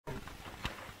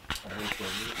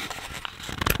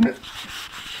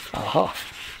Aha.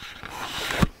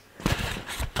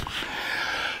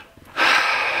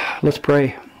 Let's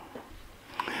pray.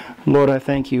 Lord, I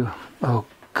thank you. Oh,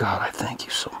 God, I thank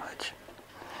you so much.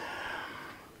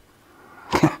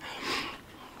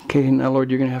 Okay, now, Lord,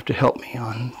 you're going to have to help me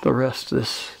on the rest of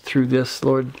this, through this.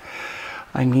 Lord,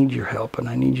 I need your help, and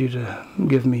I need you to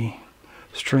give me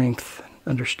strength and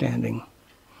understanding.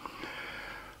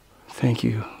 Thank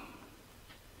you.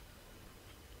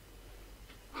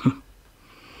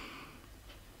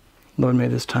 Lord, may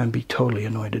this time be totally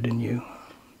anointed in you.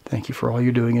 Thank you for all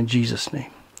you're doing in Jesus'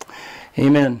 name.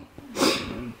 Amen.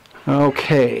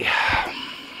 Okay.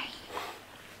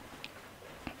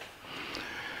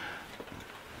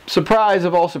 Surprise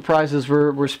of all surprises,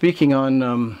 we're speaking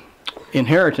on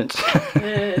inheritance.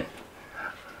 This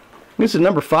is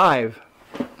number 5.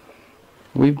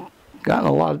 We've gotten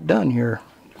a lot done here.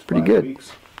 Pretty good.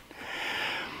 Weeks.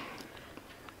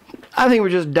 I think we're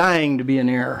just dying to be an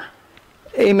heir.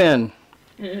 Amen.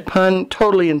 Pun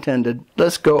totally intended.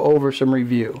 Let's go over some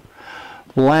review.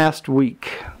 Last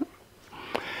week,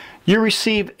 you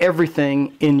receive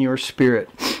everything in your spirit.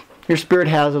 Your spirit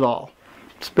has it all.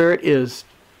 Spirit is,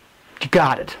 you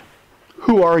got it.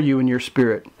 Who are you in your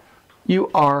spirit? You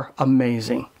are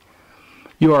amazing.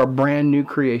 You are a brand new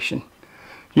creation.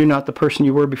 You're not the person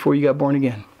you were before you got born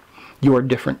again. You are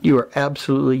different. You are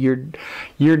absolutely,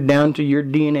 you're down to your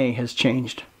DNA has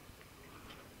changed.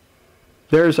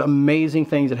 There's amazing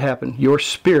things that happen. Your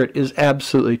spirit is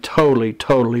absolutely,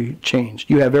 totally changed.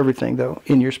 You have everything, though,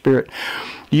 in your spirit.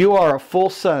 You are a full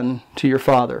son to your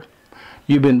Father.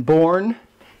 You've been born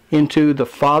into the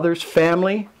Father's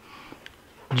family.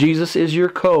 Jesus is your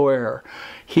co-heir.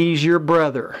 He's your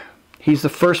brother. He's the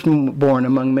firstborn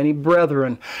among many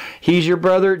brethren. He's your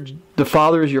brother. The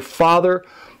Father is your Father.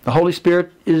 The Holy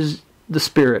Spirit is the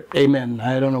Spirit. Amen.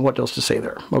 I don't know what else to say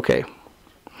there. Okay.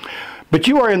 But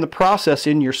you are in the process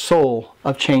in your soul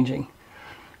of changing.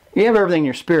 You have everything in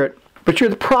your spirit, but you're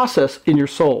the process in your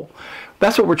soul.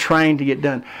 That's what we're trying to get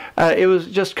done. It was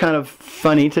just kind of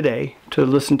funny today to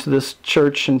listen to this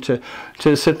church and to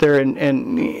sit there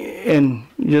and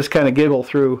just kind of giggle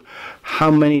through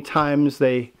how many times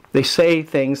they say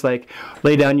things like,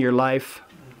 lay down your life,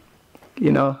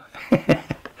 you know,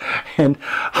 and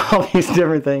all these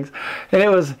different things. And it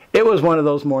was one of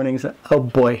those mornings, oh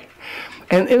boy.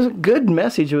 And it was a good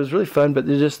message. It was really fun, but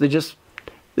they're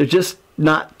just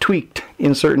not tweaked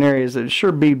in certain areas. It'd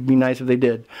sure be nice if they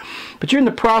did. But you're in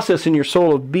the process in your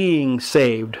soul of being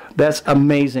saved. That's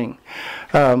amazing.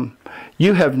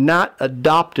 You have not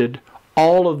adopted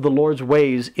all of the Lord's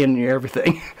ways in your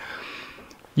everything.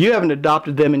 You haven't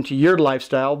adopted them into your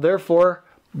lifestyle. Therefore,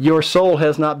 your soul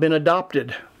has not been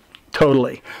adopted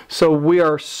totally. So we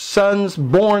are sons,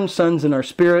 born sons in our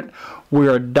spirit. We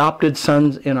are adopted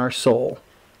sons in our soul.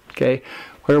 Okay?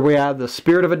 Where we have the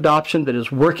spirit of adoption that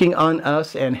is working on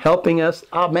us and helping us.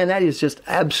 Oh man, that is just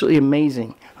absolutely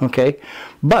amazing. Okay?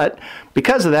 But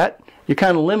because of that, you're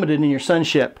kind of limited in your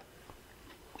sonship.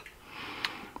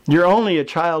 You're only a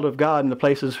child of God in the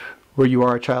places where you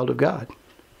are a child of God.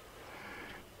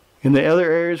 In the other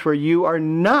areas where you are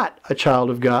not a child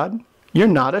of God, you're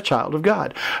not a child of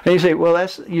God. And you say, well,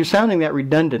 you're sounding that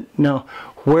redundant. No.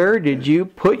 Where did you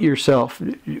put yourself?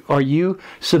 Are you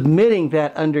submitting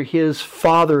that under His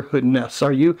fatherhoodness?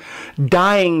 Are you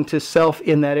dying to self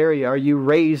in that area? Are you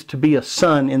raised to be a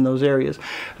son in those areas?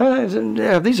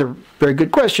 These are very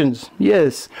good questions.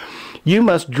 Yes. You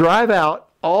must drive out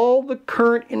all the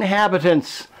current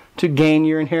inhabitants to gain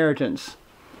your inheritance.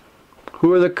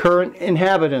 Who are the current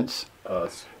inhabitants?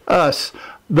 Us. Us.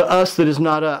 The us that is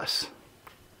not us.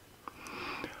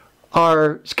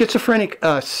 Our schizophrenic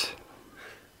us.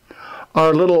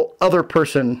 Our little other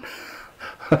person.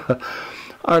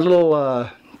 Our little,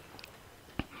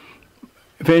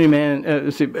 if any man,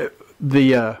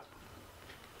 the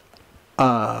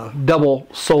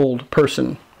double-souled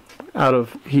person out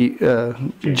of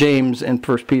James and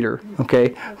 1 Peter.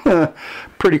 Okay?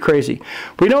 Pretty crazy.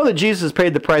 We know that Jesus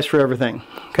paid the price for everything.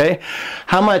 Okay?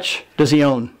 How much does He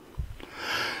own?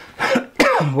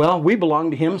 Well, we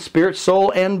belong to Him, spirit,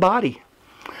 soul, and body.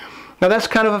 Now that's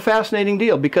kind of a fascinating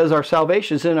deal because our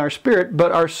salvation is in our spirit,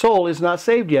 but our soul is not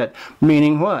saved yet.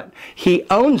 Meaning what? He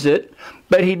owns it,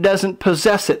 but He doesn't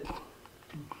possess it.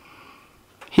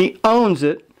 He owns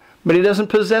it, but He doesn't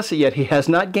possess it yet. He has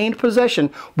not gained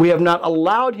possession. We have not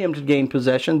allowed Him to gain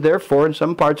possession. Therefore, in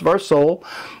some parts of our soul,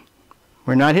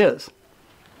 we're not His.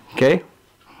 Okay?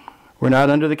 We're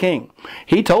not under the King.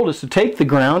 He told us to take the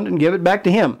ground and give it back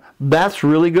to Him. That's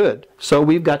really good. So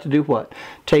we've got to do what?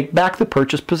 Take back the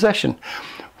purchased possession.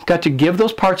 We've got to give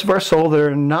those parts of our soul that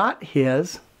are not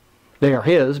His They are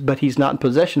his, but he's not in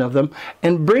possession of them.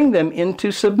 And bring them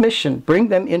into submission. Bring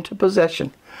them into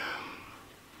possession.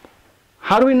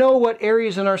 How do we know what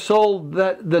areas in our soul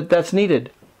that's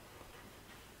needed?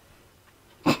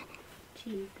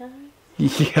 Jesus.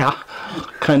 Yeah.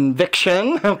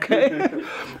 Conviction. Okay.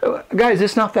 Guys,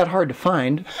 it's not that hard to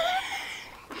find.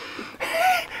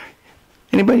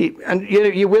 Anybody,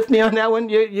 you with me on that one?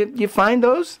 You find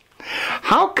those?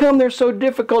 How come they're so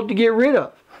difficult to get rid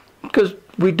of? Because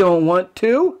we don't want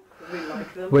to. We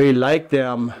like them. We like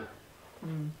them.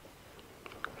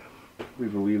 We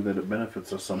believe that it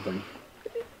benefits us something.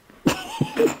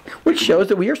 Which shows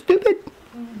that we are stupid.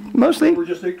 Mostly. We're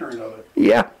just ignorant of it.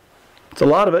 Yeah. It's a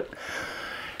lot of it.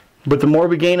 But the more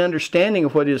we gain understanding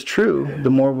of what is true, the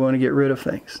more we want to get rid of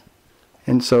things.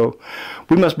 And so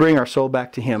we must bring our soul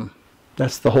back to him.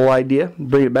 That's the whole idea.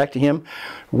 Bring it back to him.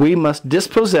 We must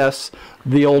dispossess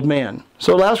the old man.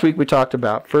 So last week we talked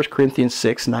about 1 Corinthians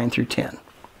 6, 9 through 10.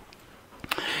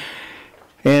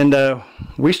 And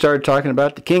we started talking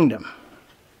about the kingdom.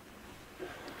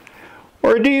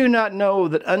 Or do you not know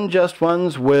that unjust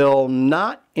ones will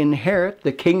not inherit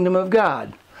the kingdom of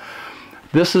God?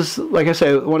 This is, like I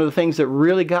say, one of the things that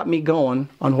really got me going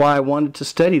on why I wanted to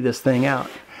study this thing out,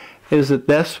 is that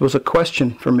this was a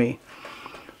question for me.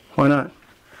 Why not?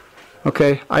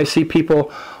 Okay, I see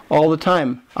people all the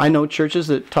time. I know churches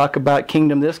that talk about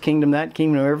kingdom this, kingdom that,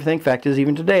 kingdom everything. In fact, is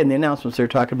even today in the announcements they're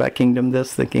talking about kingdom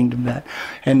this, the kingdom that.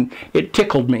 And it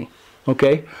tickled me,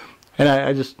 okay? And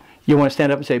I just, you want to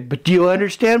stand up and say, but do you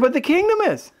understand what the kingdom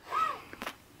is?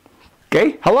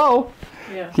 Okay, hello?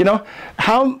 Yeah. You know,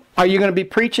 how are you going to be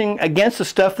preaching against the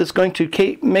stuff that's going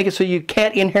to make it so you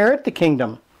can't inherit the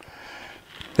kingdom?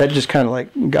 That just kind of like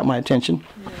got my attention.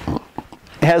 Yeah.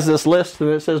 It has this list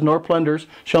that says, nor plunders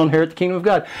shall inherit the kingdom of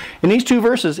God. In these two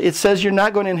verses, it says you're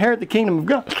not going to inherit the kingdom of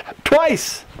God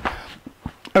twice.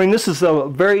 I mean, this is a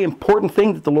very important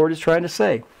thing that the Lord is trying to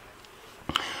say.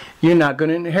 You're not going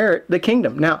to inherit the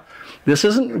kingdom. Now, this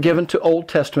isn't given to Old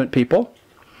Testament people.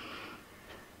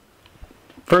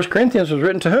 1 Corinthians was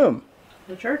written to whom?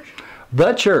 The church.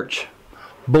 The church.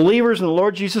 Believers in the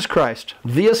Lord Jesus Christ.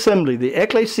 The assembly, the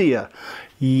ecclesia.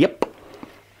 Yep.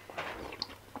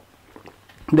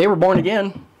 They were born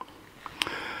again.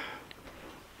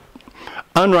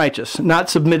 Unrighteous. Not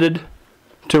submitted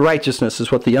to righteousness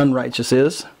is what the unrighteous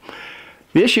is.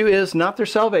 The issue is not their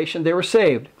salvation. They were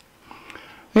saved.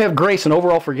 We have grace and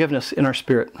overall forgiveness in our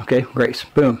spirit. Okay, grace.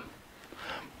 Boom.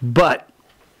 But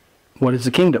what is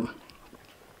the kingdom?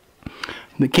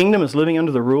 The kingdom is living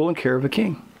under the rule and care of a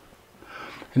king.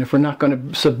 And if we're not going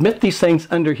to submit these things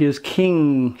under his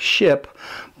kingship,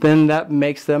 then that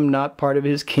makes them not part of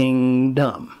his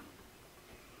kingdom.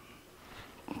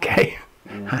 Okay?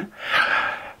 Mm-hmm.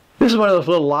 This is one of those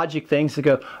little logic things that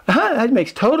go, that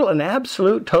makes total and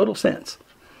absolute total sense.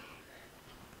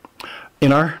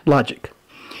 In our logic.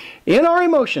 In our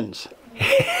emotions,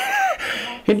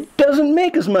 it doesn't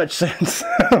make as much sense.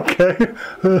 Okay?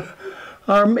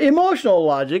 Our emotional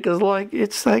logic is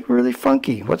it's really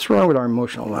funky. What's wrong with our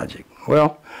emotional logic?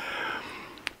 Well,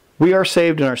 we are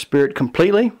saved in our spirit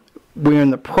completely. We are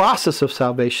in the process of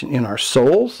salvation in our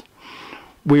souls.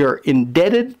 We are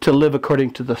indebted to live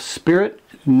according to the Spirit,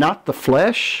 not the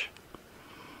flesh.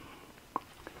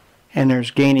 And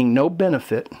there's gaining no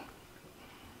benefit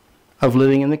of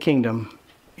living in the kingdom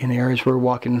in the areas where we're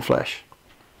walking in flesh.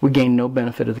 We gain no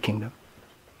benefit of the kingdom.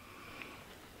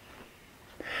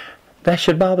 That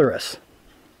should bother us.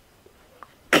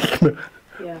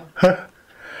 Yeah.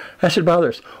 That should bother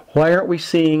us. Why aren't we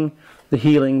seeing the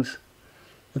healings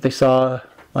that they saw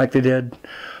like they did?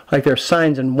 Like there are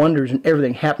signs and wonders and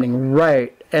everything happening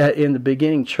right in the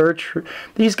beginning church.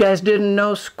 These guys didn't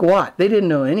know squat. They didn't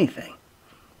know anything.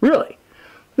 Really.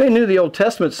 They knew the Old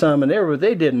Testament some and everything.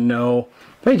 They didn't know.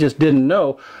 They just didn't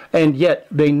know. And yet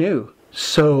they knew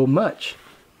so much.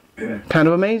 Kind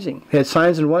of amazing. They had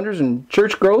signs and wonders and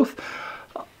church growth.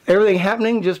 Everything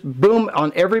happening, just boom,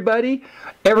 on everybody.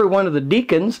 Every one of the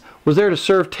deacons was there to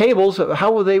serve tables.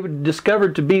 How were they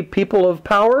discovered to be people of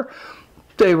power?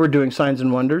 They were doing signs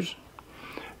and wonders.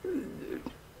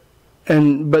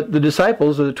 But the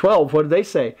disciples of the 12, what did they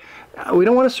say? We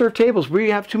don't want to serve tables. We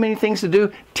have too many things to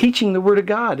do teaching the Word of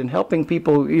God and helping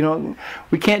people. You know,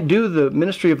 we can't do the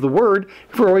ministry of the Word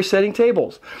if we're always setting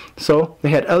tables. So they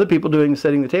had other people doing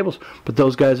setting the tables, but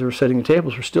those guys that were setting the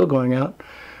tables were still going out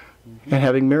and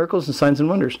having miracles and signs and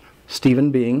wonders.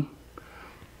 Stephen being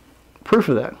proof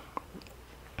of that.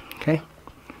 Okay?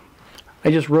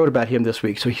 I just wrote about him this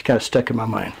week, so he's kind of stuck in my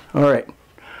mind. All right.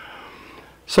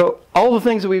 So all the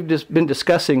things that we've just been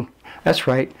discussing, that's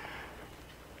right.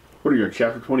 What are you,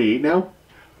 chapter 28 now?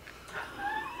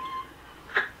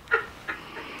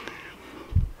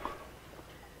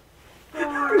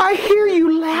 I hear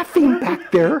you laughing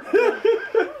back there.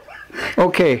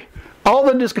 Okay. All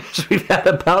the discussion we've had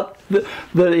about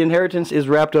the inheritance is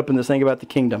wrapped up in this thing about the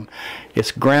kingdom.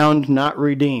 It's ground not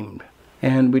redeemed.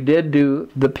 And we did do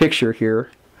the picture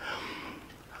here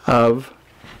of,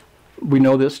 we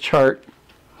know this chart,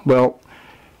 well,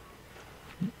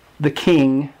 the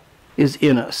King is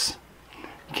in us.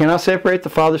 You cannot separate the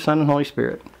Father, Son, and Holy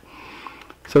Spirit.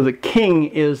 So the King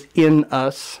is in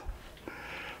us,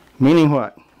 meaning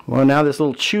what? Well, now this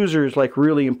little chooser is like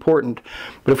really important.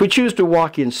 But if we choose to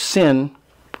walk in sin,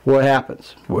 what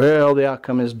happens? Well, the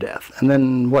outcome is death. And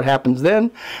then what happens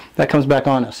then? That comes back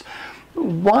on us.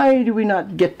 Why do we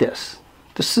not get this?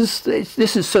 This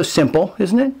is so simple,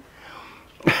 isn't it?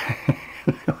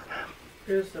 It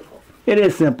is simple. It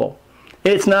is simple.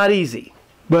 It's not easy,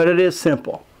 but it is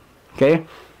simple. Okay?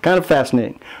 Kind of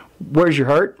fascinating. Where's your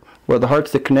heart? Well, the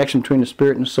heart's the connection between the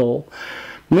spirit and the soul.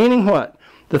 Meaning what?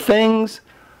 The things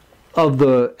of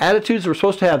the attitudes we're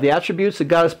supposed to have, the attributes that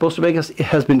God is supposed to make us, it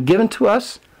has been given to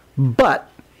us, but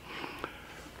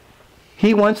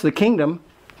He wants the kingdom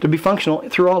to be functional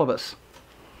through all of us.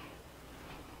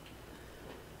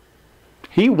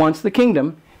 He wants the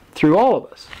kingdom through all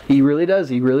of us. He really does.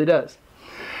 He really does.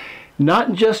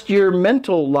 Not just your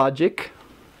mental logic.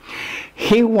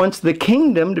 He wants the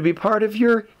kingdom to be part of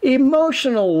your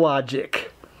emotional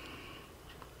logic.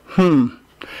 You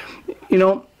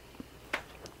know,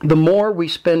 the more we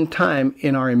spend time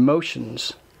in our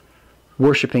emotions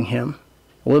worshiping Him,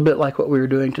 a little bit like what we were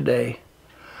doing today,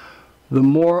 the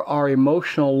more our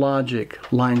emotional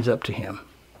logic lines up to Him.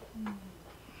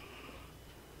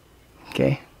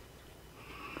 Okay?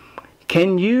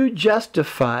 Can you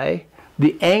justify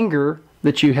the anger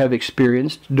that you have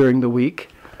experienced during the week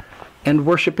and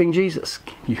worshiping Jesus?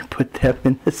 Can you put them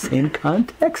in the same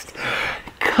context?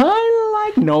 Kind of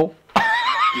like, no.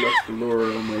 Bless the Lord,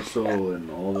 O my soul, and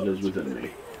all that is within me.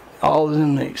 All is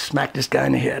in me. Smack this guy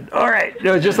in the head. All right. You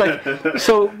know, just like,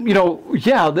 so, you know,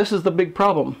 yeah, this is the big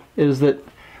problem, is that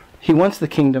He wants the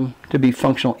kingdom to be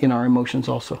functional in our emotions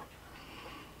also.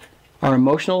 Our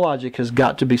emotional logic has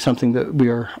got to be something that we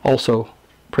are also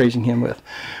praising Him with.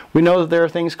 We know that there are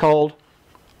things called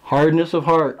hardness of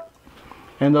heart.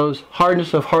 And those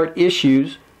hardness of heart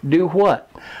issues do what?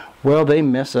 Well, they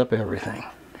mess up everything.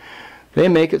 They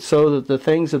make it so that the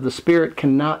things of the Spirit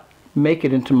cannot make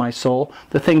it into my soul.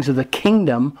 The things of the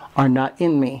kingdom are not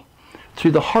in me.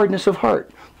 Through the hardness of heart,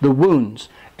 the wounds,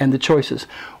 and the choices.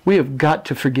 We have got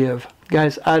to forgive.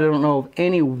 Guys, I don't know of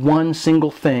any one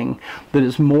single thing that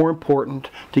is more important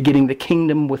to getting the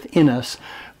kingdom within us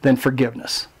than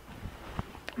forgiveness.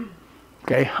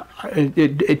 Okay?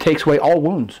 It takes away all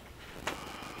wounds.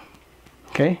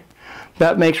 Okay?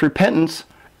 That makes repentance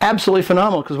absolutely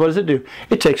phenomenal, because what does it do?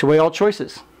 It takes away all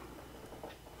choices.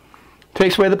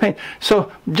 Takes away the pain.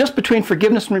 So just between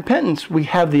forgiveness and repentance, we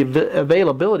have the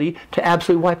availability to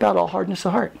absolutely wipe out all hardness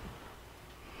of heart.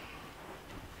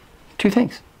 Two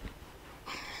things.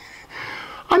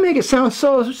 I make it sound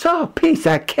so piece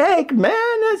of cake,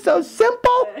 man. That's so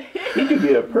simple. You could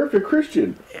be a perfect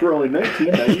Christian for only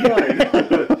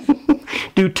 $19.99.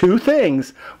 Do two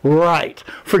things. Right.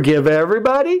 Forgive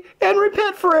everybody and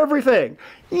repent for everything.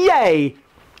 Yay!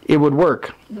 It would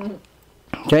work.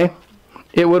 Okay?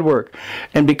 It would work.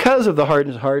 And because of the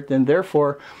hardness of heart, then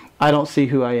therefore, I don't see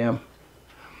who I am.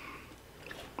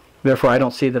 Therefore, I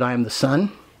don't see that I am the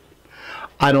Son.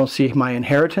 I don't see my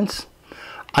inheritance.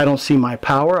 I don't see my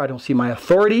power. I don't see my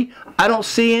authority. I don't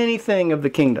see anything of the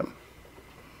kingdom.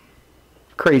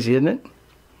 Crazy, isn't it?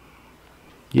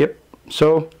 Yep.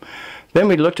 So, then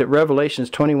we looked at Revelations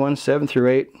 21, 7 through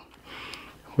 8,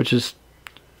 which is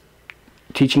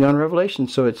teaching on Revelation.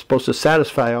 So it's supposed to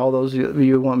satisfy all those of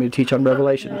you who want me to teach on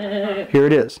Revelation. Here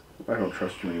it is. I don't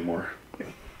trust you anymore.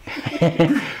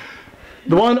 The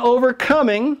one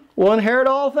overcoming will inherit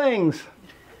all things.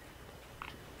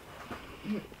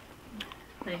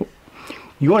 Nice.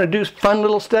 You want to do a fun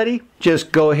little study?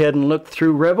 Just go ahead and look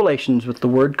through Revelations with the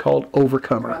word called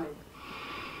overcomer.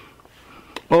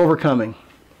 Overcoming.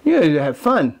 You have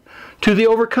fun. To the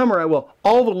overcomer I will.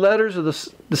 All the letters of the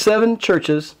 7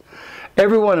 churches,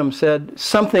 every one of them said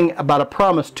something about a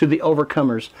promise to the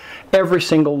overcomers. Every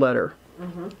single letter.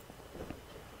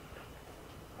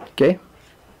 Okay?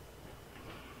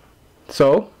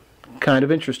 So, kind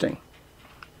of interesting.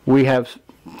 We have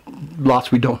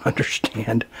lots we don't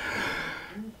understand.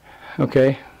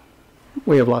 Okay?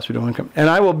 We have lots we don't understand. And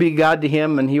I will be God to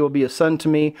him, and he will be a son to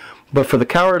me. But for the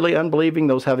cowardly, unbelieving,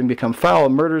 those having become foul,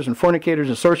 and murderers, and fornicators,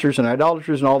 and sorcerers, and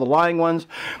idolaters, and all the lying ones,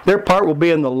 their part will be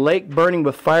in the lake burning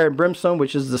with fire and brimstone,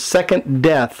 which is the second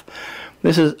death.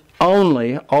 This is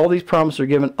only, all these promises are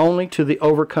given only to the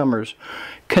overcomers.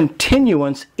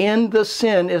 Continuance in the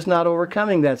sin is not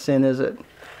overcoming that sin, is it?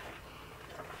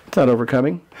 It's not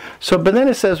overcoming. So, but then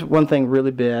it says one thing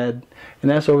really bad,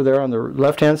 and that's over there on the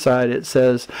left-hand side. It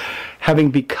says,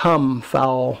 having become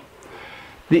foul.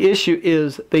 The issue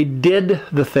is they did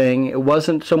the thing. It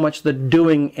wasn't so much the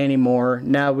doing anymore.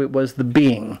 Now it was the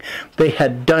being. They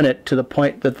had done it to the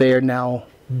point that they are now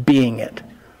being it.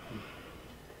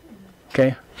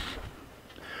 Okay?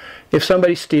 If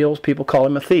somebody steals, people call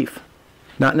him a thief.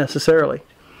 Not necessarily.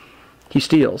 He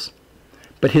steals.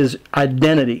 But his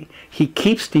identity, he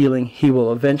keeps stealing, he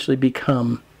will eventually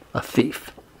become a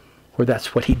thief. Or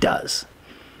that's what he does.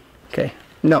 Okay?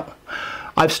 No.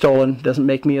 I've stolen. Doesn't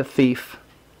make me a thief.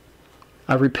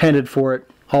 I've repented for it.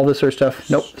 All this sort of stuff.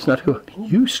 Nope, it's not who.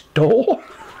 You stole?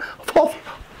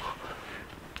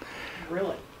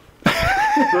 Really?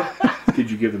 Did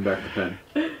you give them back the pen?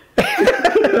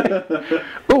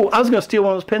 Oh, I was going to steal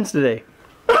one of those pens today.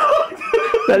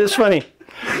 That is funny.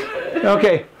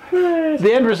 Okay.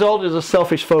 The end result is a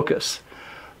selfish focus,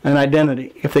 an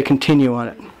identity, if they continue on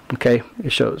it. Okay?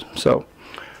 It shows. So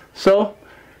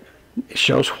it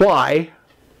shows why.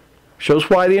 Shows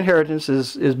why the inheritance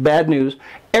is bad news.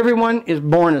 Everyone is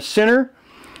born a sinner.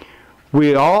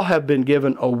 We all have been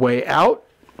given a way out.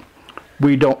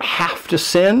 We don't have to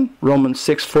sin. Romans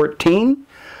 6:14.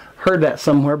 Heard that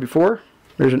somewhere before.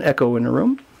 There's an echo in the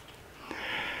room.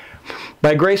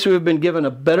 By grace we have been given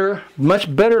a better,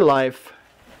 much better life,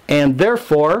 and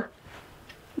therefore,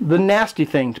 the nasty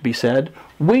thing to be said,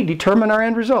 we determine our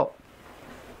end result.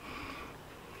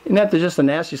 Isn't that just the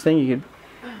nastiest thing you could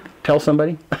tell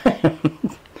somebody?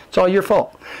 It's all your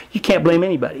fault. You can't blame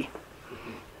anybody.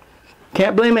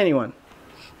 Can't blame anyone.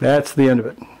 That's the end of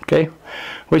it. Okay?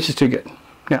 Which is too good.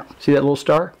 Now, see that little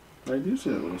star? I do see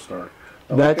that little star.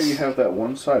 That's you have that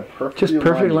one side perfectly just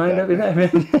perfectly lined up.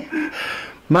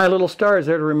 My little star is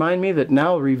there to remind me that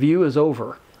now review is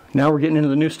over. Now we're getting into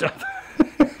the new stuff.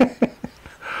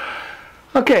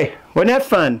 Okay, wasn't that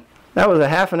fun? That was a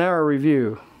half an hour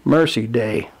review. Mercy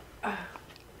Day.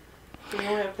 We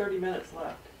only have 30 minutes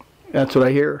left. That's what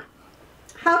I hear.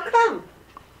 How come?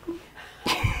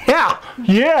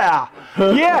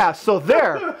 Yeah, so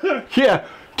there. Yeah,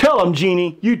 tell them,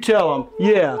 Jeannie. You tell them.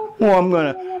 Yeah. Well, I'm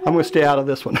gonna stay out of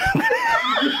this one.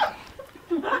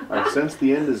 I sense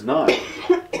the end is not.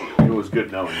 It was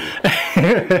good knowing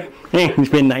you. It's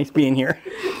been nice being here.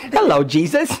 Hello,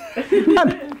 Jesus.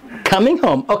 I'm coming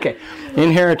home. Okay,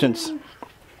 inheritance.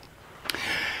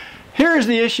 Here's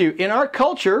the issue. In our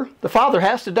culture, the father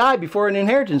has to die before an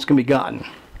inheritance can be gotten.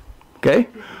 Okay?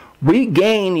 We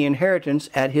gain the inheritance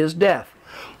at his death.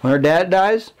 When our dad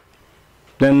dies,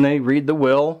 then they read the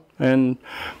will, and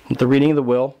at the reading of the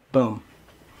will, boom,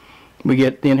 we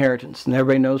get the inheritance. And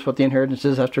everybody knows what the inheritance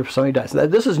is after somebody dies.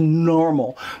 This is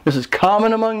normal. This is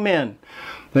common among men.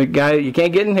 The guy, you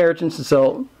can't get inheritance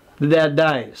until the dad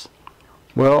dies.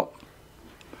 Well,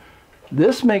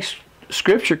 this makes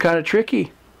Scripture kind of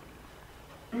tricky.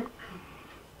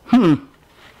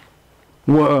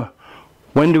 Well,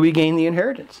 when do we gain the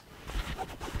inheritance?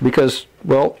 Because,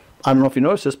 well, I don't know if you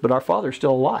noticed this, but our Father's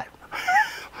still alive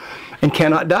and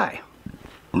cannot die.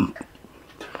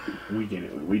 We gain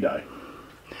it when we die.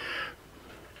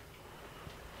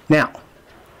 Now,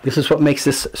 this is what makes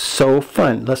this so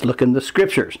fun. Let's look in the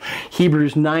Scriptures.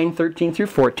 Hebrews 9:13 through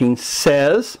 14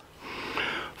 says,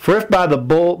 "For if by the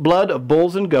blood of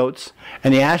bulls and goats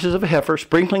and the ashes of a heifer,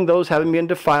 sprinkling those having been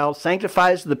defiled,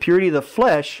 sanctifies the purity of the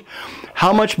flesh,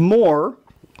 how much more,"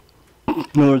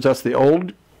 in other words, that's the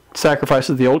old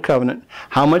sacrifices of the old covenant,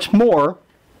 "how much more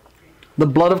the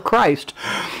blood of Christ,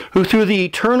 who through the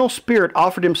eternal Spirit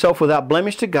offered himself without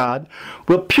blemish to God,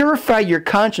 will purify your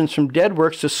conscience from dead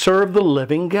works to serve the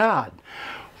living God."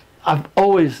 I've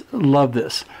always loved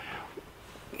this.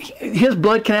 His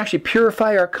blood can actually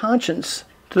purify our conscience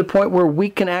to the point where we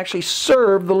can actually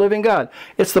serve the living God.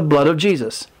 It's the blood of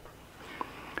Jesus.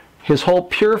 His whole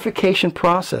purification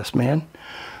process, man.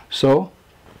 So,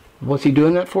 what's he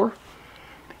doing that for?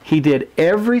 He did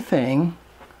everything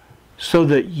so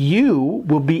that you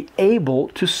will be able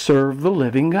to serve the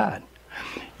living God.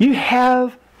 You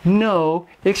have no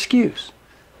excuse.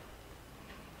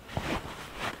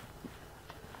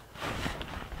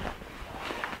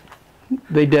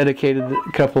 They dedicated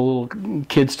a couple little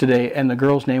kids today, and the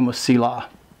girl's name was Selah.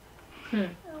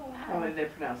 How did they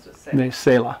pronounce it?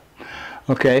 Selah.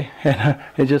 Okay, and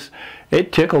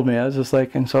it tickled me. I was just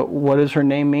like, and so what does her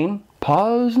name mean?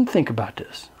 Pause and think about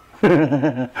this.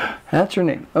 That's her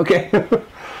name. Okay.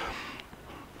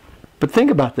 But think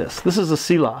about this. This is a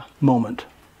Selah moment.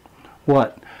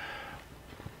 What?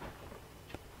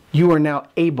 You are now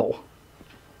able.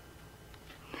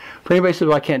 For anybody who says,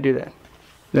 well, I can't do that,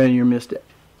 then you missed it.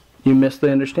 You missed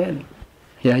the understanding.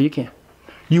 Yeah, you can.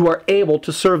 You are able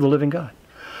to serve the living God.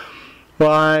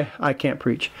 Well, I can't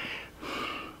preach.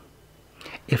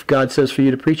 If God says for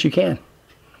you to preach, you can.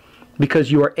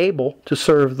 Because you are able to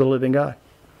serve the living God.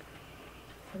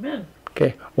 Amen.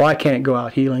 Okay, why can't it go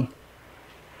out healing?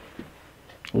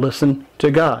 Listen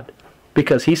to God.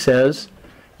 Because He says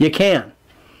you can.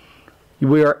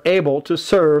 We are able to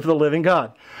serve the living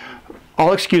God.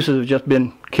 All excuses have just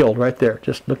been killed right there.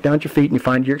 Just look down at your feet and you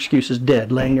find your excuses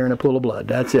dead, laying there in a pool of blood.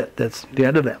 That's it. That's the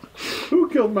end of them. Who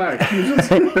killed my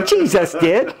excuses? Jesus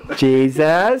did.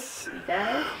 Jesus.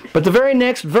 But the very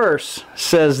next verse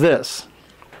says this.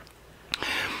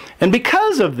 And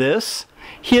because of this,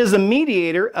 He is the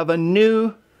mediator of a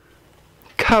new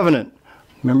covenant.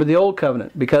 Remember the old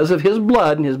covenant. Because of His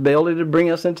blood and His ability to bring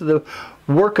us into the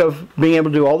work of being able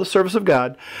to do all the service of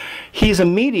God, He's a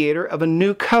mediator of a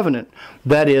new covenant.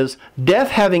 That is, death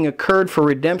having occurred for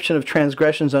redemption of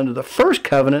transgressions under the first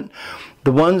covenant,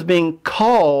 the ones being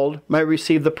called might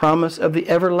receive the promise of the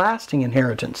everlasting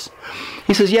inheritance.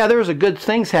 He says, yeah, there's a good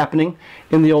things happening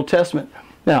in the Old Testament.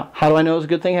 Now, how do I know there's a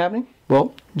good thing happening?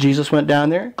 Well, Jesus went down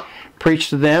there,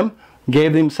 preached to them,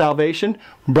 gave them salvation,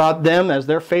 brought them, as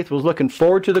their faith was looking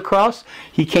forward to the cross,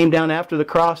 He came down after the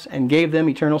cross and gave them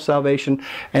eternal salvation,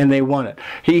 and they won it.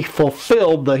 He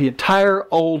fulfilled the entire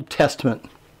Old Testament.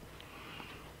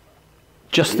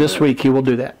 Just this week He will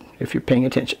do that, if you're paying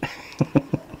attention.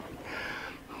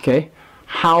 Okay?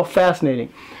 How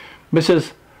fascinating. But it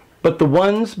says, but the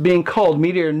ones being called,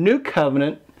 mediator a new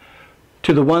covenant,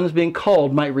 to the ones being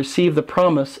called might receive the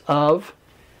promise of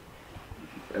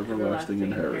Everlasting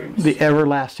inheritance. the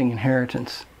everlasting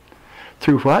inheritance.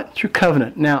 Through what? Through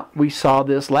covenant. Now, we saw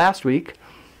this last week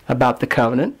about the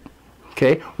covenant.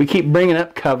 Okay? We keep bringing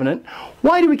up covenant.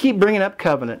 Why do we keep bringing up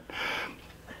covenant?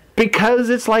 Because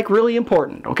it's like really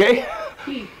important, okay?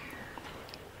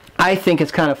 I think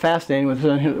it's kind of fascinating with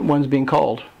the ones being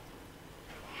called.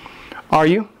 Are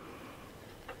you?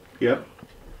 Yep.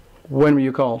 When were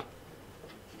you called?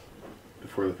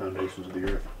 Before the foundations of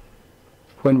the earth.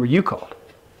 When were you called?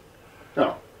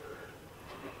 Oh.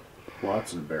 Well,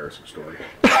 that's an embarrassing story.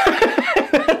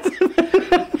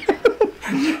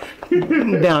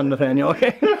 Down, Nathaniel,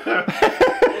 okay?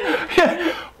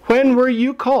 When were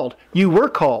you called? You were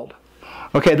called.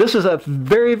 Okay, this is a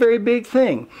very, very big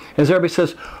thing. As everybody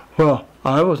says, well,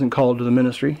 I wasn't called to the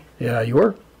ministry. Yeah, you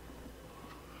were.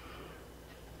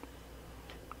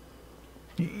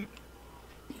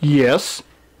 Yes,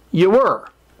 you were.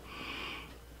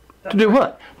 To do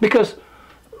what? Because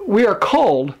we are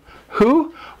called,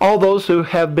 who? All those who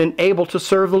have been able to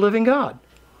serve the living God.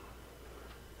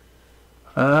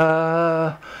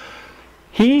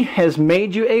 He has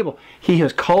made you able. He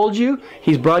has called you.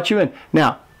 He's brought you in.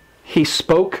 Now, He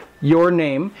spoke your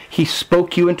name. He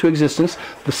spoke you into existence.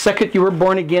 The second you were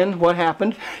born again, what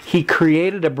happened? He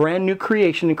created a brand new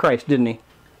creation in Christ, didn't He?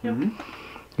 Yep.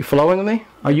 You following with me?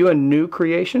 Are you a new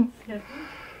creation? Yes.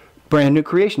 Brand new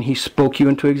creation. He spoke you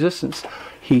into existence.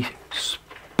 He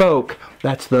spoke.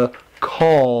 That's the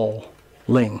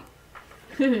calling.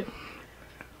 See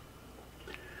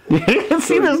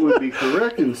So this? you would be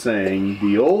correct in saying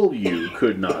the old you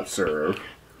could not serve.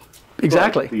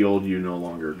 Exactly. But the old you no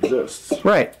longer exists.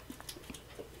 Right.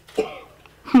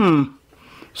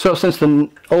 So since the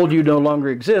old you no longer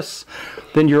exists,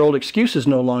 then your old excuses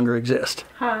no longer exist.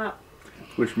 Ha.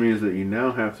 Which means that you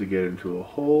now have to get into a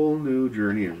whole new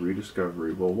journey of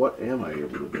rediscovery. Well, what am I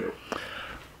able to do?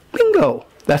 Bingo.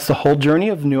 That's the whole journey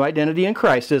of new identity in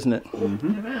Christ, isn't it?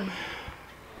 Amen.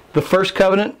 The first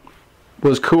covenant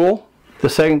was cool. The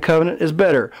second covenant is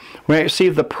better. We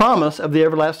receive the promise of the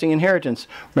everlasting inheritance.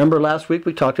 Remember last week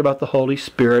we talked about the Holy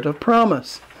Spirit of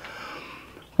promise.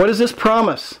 What is this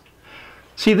promise?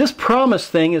 See, this promise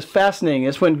thing is fascinating.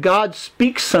 It's when God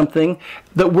speaks something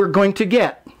that we're going to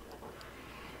get.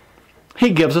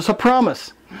 He gives us a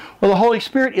promise. Well, the Holy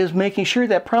Spirit is making sure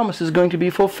that promise is going to be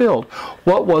fulfilled.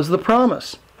 What was the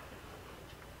promise?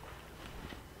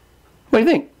 What do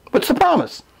you think? What's the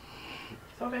promise?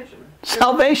 Salvation.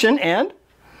 Salvation and?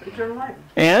 Eternal life.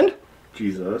 And?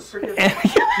 Jesus.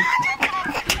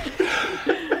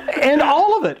 And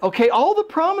all of it, okay, all the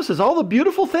promises, all the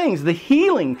beautiful things, the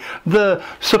healing, the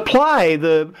supply,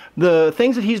 the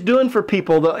things that He's doing for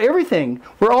people, everything,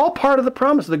 we're all part of the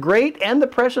promise. The great and the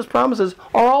precious promises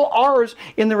are all ours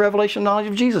in the revelation knowledge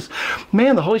of Jesus.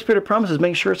 Man, the Holy Spirit of promises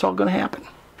makes sure it's all going to happen.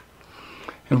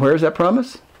 And where is that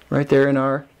promise? Right there in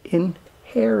our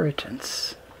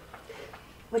inheritance.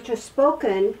 Which was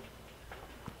spoken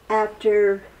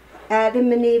after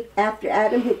Adam and Eve, after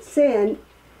Adam had sinned,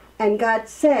 And God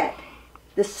said,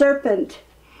 the serpent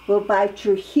will bite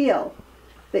your heel,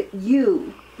 but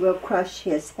you will crush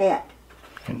his head.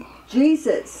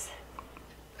 Jesus,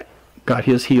 Got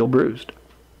his heel bruised.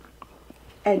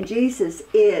 and Jesus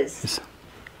is.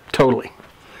 Totally.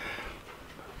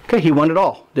 Okay, he won it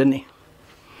all, didn't he?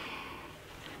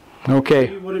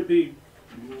 Okay. Would it be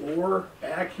more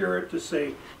accurate to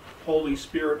say Holy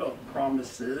Spirit of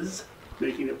promises,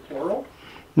 making it plural,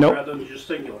 Nope. rather than just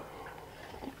singular?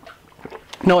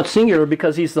 No, it's singular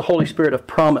because he's the Holy Spirit of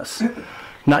promise.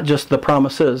 Not just the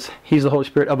promises. He's the Holy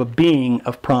Spirit of a being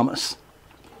of promise.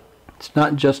 It's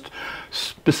not just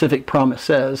specific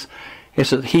promises. It's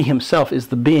that he himself is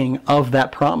the being of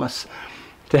that promise.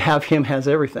 To have him has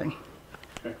everything.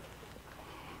 Okay.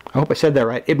 I hope I said that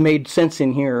right. It made sense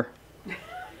in here.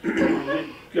 It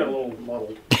got a little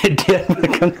muddled. It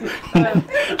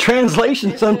did.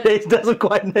 Translation some days doesn't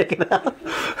quite make it out.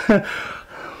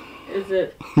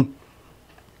 Is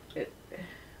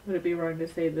would it be wrong to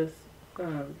say this?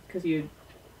 Because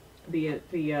the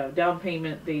down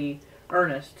payment, the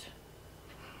earnest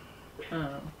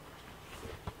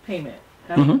payment,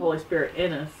 having the Holy Spirit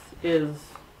in us is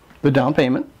The down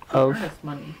payment of... earnest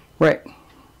money. Right.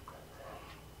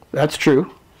 That's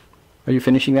true. Are you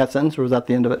finishing that sentence, or was that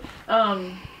the end of it?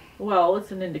 Well,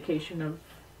 it's an indication of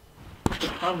the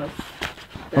promise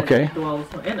that Okay. dwells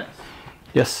in us.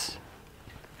 Yes.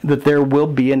 That there will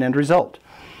be an end result,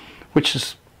 which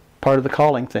is part of the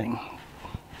calling thing.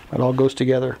 It all goes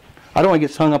together. I don't want to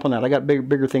get hung up on that. I got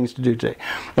bigger things to do today.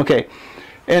 Okay.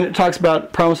 And it talks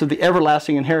about promise of the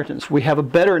everlasting inheritance. We have a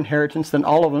better inheritance than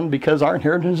all of them because our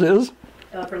inheritance is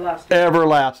Everlasting.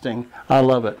 everlasting. I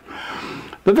love it.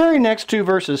 The very next two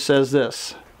verses says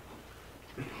this.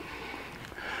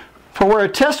 For where a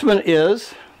testament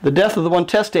is, the death of the one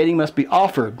testating must be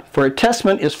offered. For a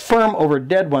testament is firm over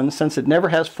dead ones, since it never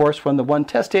has force when the one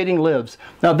testating lives.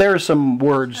 Now there are some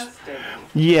words.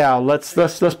 Yeah, let's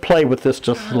play with this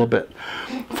just a little bit.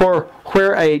 For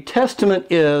where a testament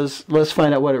is, let's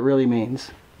find out what it really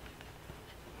means.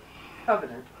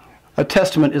 Covenant. A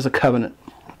testament is a covenant.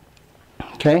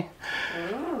 Okay?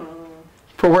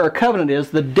 For where a covenant is,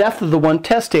 the death of the one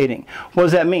testating. What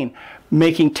does that mean?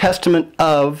 Making testament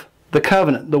of the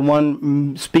covenant. The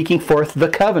one speaking forth the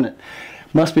covenant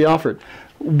must be offered.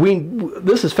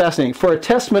 This is fascinating. For a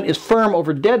testament is firm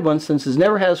over dead ones, since it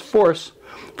never has force.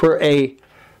 For a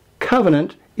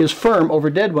covenant is firm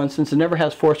over dead ones, since it never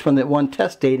has force when the one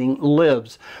testating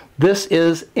lives. This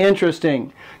is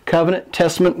interesting. Covenant,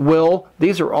 testament, will,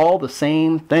 these are all the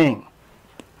same thing.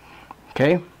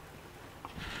 Okay?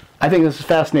 I think this is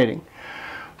fascinating.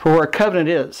 For where a covenant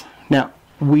is. Now,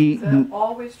 Is that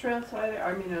always translated?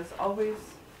 I mean, it's always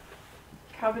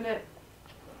covenant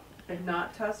and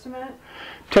not testament?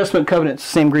 testament, covenant, it's the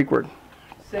same Greek word.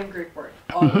 Same Greek word.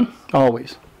 Always.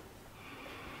 Always.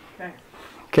 Okay.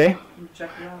 Okay? I'm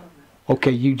checking out on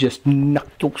Okay, you just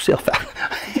knocked yourself out.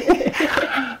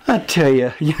 I tell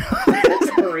you,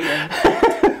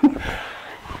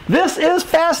 this is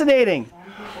fascinating.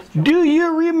 Do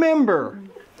you remember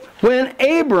when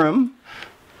Abram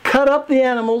cut up the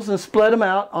animals and split them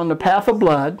out on the path of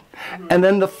blood, and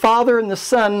then the Father and the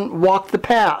Son walked the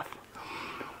path?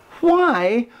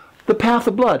 Why the path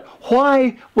of blood?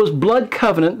 Why was blood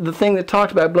covenant the thing that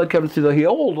talked about blood covenant through the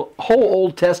whole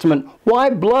Old Testament? Why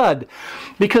blood?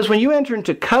 Because when you enter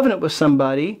into covenant with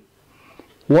somebody,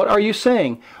 what are you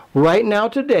saying? Right now,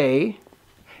 today,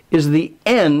 is the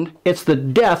end, it's the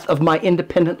death of my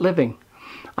independent living.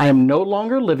 I am no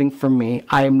longer living for me,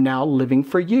 I am now living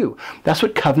for you. That's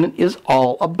what covenant is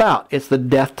all about. It's the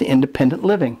death to independent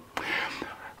living.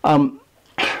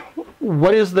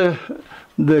 What is the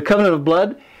covenant of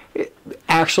blood?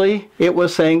 Actually, it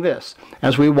was saying this.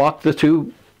 As we walk the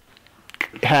two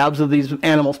halves of these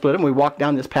animals split them, we walk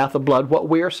down this path of blood. What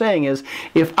we are saying is,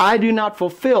 if I do not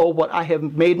fulfill what I have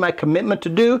made my commitment to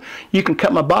do, you can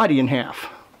cut my body in half.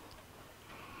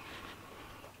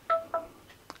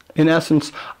 In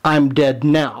essence, I'm dead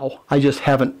now. I just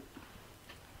haven't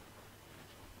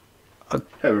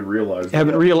realized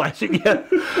it yet.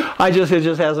 It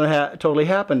just hasn't totally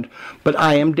happened. But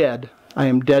I am dead. I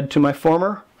am dead to my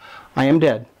former. I am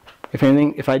dead.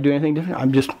 If I do anything different,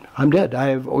 I'm dead.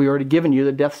 We already given you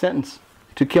the death sentence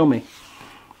to kill me.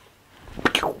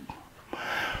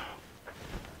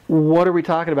 What are we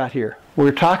talking about here?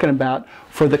 We're talking about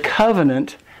for the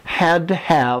covenant had to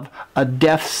have a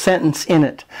death sentence in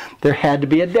it. There had to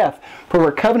be a death. For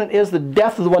where covenant is, the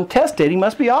death of the one testating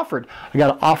must be offered. I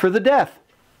got to offer the death.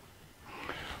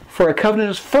 For a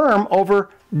covenant is firm over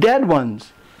dead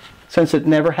ones, since it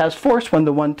never has force when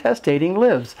the one testating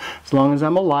lives. As long as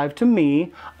I'm alive to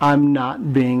me, I'm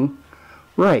not being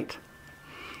Right.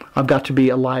 I've got to be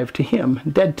alive to him,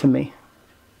 dead to me.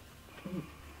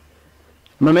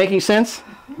 Am I making sense?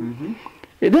 Mm-hmm.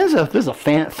 This is a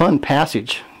fun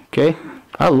passage, okay?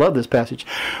 I love this passage.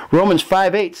 Romans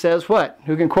 5:8 says what?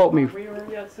 Who can quote me? We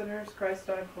were yet sinners, Christ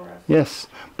died for us. Yes.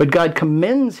 But God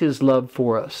commends his love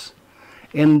for us,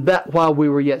 in that while we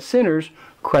were yet sinners,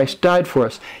 Christ died for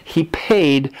us. He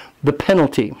paid the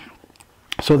penalty.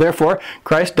 So therefore,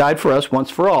 Christ died for us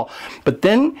once for all. But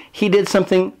then he did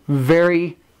something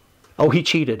he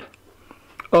cheated.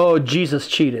 Oh, Jesus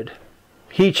cheated.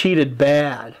 He cheated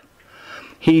bad.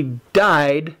 He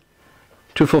died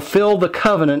to fulfill the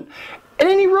covenant, and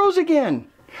then he rose again.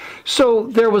 So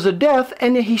there was a death,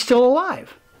 and yet he's still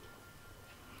alive.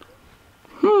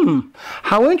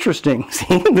 How interesting.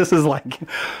 See, this is like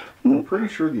I'm pretty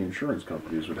sure the insurance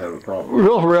companies would have a problem.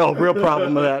 real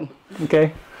problem with that.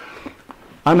 Okay?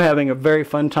 I'm having a very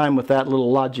fun time with that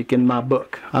little logic in my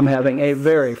book. I'm having a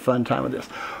very fun time with this.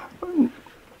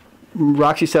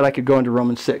 Roxy said I could go into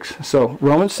Romans 6. So,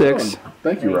 Romans 6.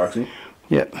 Thank you, Roxy.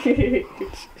 Yeah.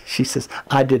 She says,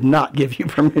 I did not give you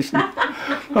permission.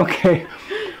 Okay.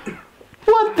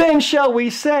 What then shall we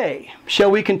say?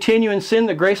 Shall we continue in sin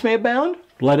that grace may abound?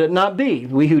 Let it not be.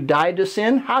 We who died to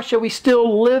sin, how shall we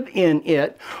still live in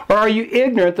it? Or are you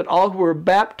ignorant that all who were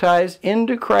baptized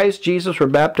into Christ Jesus were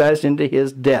baptized into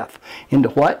his death? Into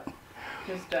what?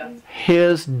 His death.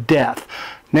 His death.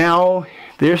 Now,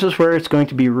 this is where it's going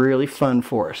to be really fun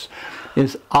for us.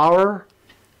 Is our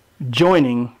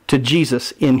joining to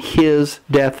Jesus in his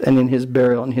death and in his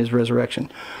burial and his resurrection.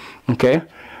 Okay?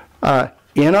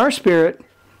 In our spirit,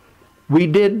 we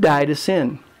did die to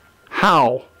sin.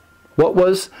 How? What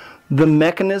was the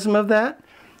mechanism of that?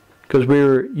 Because we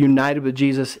were united with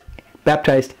Jesus,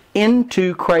 baptized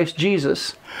into Christ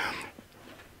Jesus.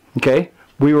 Okay?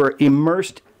 We were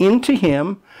immersed into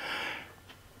him,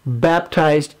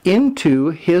 baptized into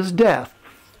his death.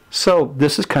 So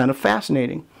this is kind of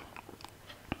fascinating.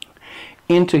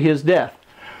 Into his death.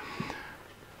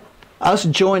 Us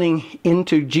joining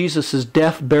into Jesus'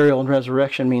 death, burial, and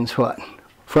resurrection means what?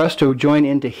 For us to join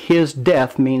into his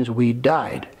death means we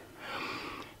died.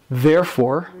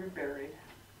 Therefore, We were buried.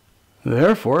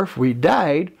 if we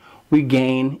died, we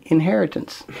gain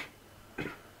inheritance.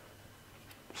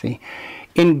 See?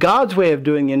 In God's way of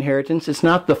doing inheritance, it's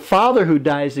not the father who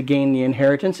dies to gain the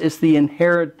inheritance, it's the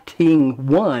inheriting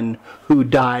one who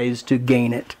dies to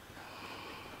gain it.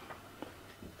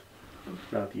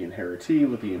 Not the inheritee,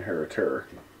 but the inheritor.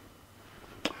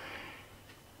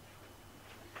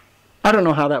 I don't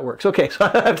know how that works. Okay, so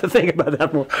I have to think about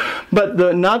that more.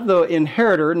 But not the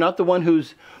inheritor, not the one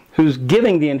who's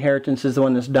giving the inheritance is the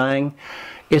one that's dying.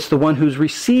 It's the one who's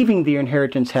receiving the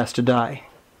inheritance has to die.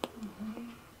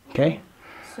 Okay?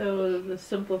 So the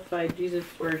simplified Jesus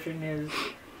version is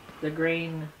the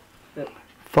grain that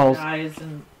Falls. dies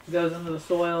and goes into the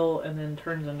soil and then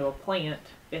turns into a plant.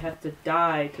 It has to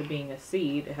die to being a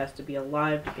seed. It has to be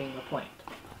alive to being a plant.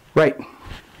 Right.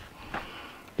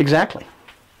 Exactly.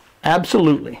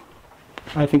 Absolutely.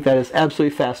 I think that is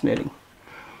absolutely fascinating.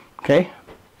 Okay?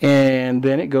 And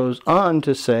then it goes on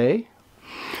to say,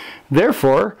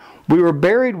 therefore, we were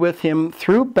buried with him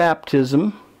through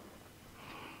baptism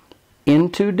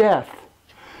into death.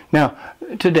 Now,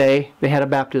 today, they had a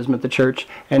baptism at the church,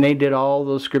 and they did all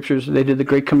those scriptures. They did the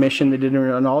Great Commission. They did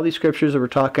and all these scriptures that were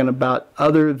talking about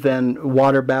other than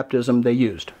water baptism they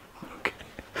used, okay,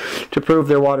 to prove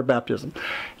their water baptism.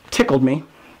 Tickled me.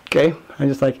 Okay? I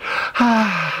just like,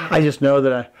 I just know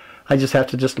that I just have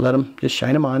to just let them, just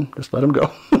shine them on, just let them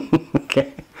go.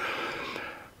 Okay?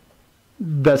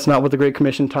 That's not what the Great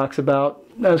Commission talks about.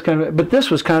 That was but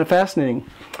this was kind of fascinating.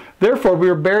 Therefore, we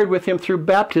were buried with him through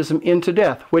baptism into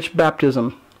death. Which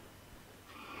baptism?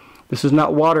 This is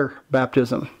not water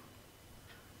baptism.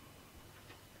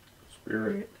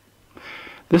 Spirit.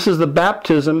 This is the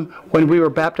baptism when we were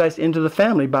baptized into the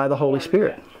family by the Holy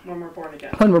Spirit. When we're born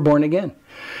again. When we're born again.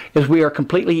 Is we are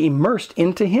completely immersed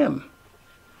into him.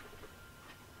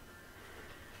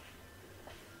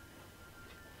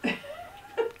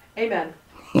 Amen.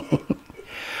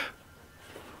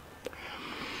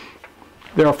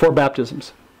 There are 4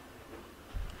 baptisms.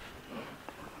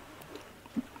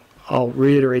 I'll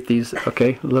reiterate these,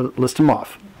 okay? List them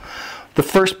off. The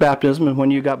first baptism is when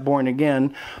you got born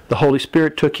again, the Holy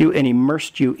Spirit took you and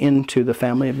immersed you into the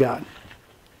family of God.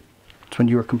 It's when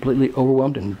you were completely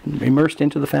overwhelmed and immersed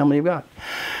into the family of God.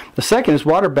 The second is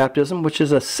water baptism, which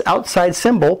is an outside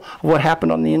symbol of what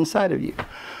happened on the inside of you.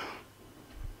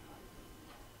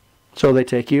 So they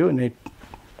take you and they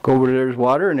go over to there's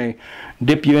water and they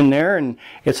dip you in there, and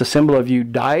it's a symbol of you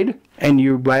died and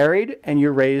you're buried and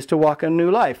you're raised to walk a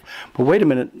new life. But wait a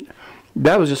minute,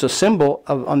 That was just a symbol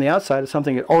of, on the outside of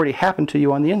something that already happened to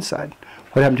you on the inside.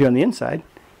 What happened to you on the inside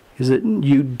is that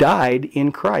you died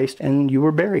in Christ and you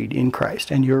were buried in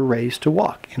Christ and you're raised to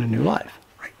walk in a new life.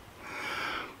 Right?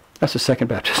 That's the second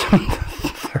baptism.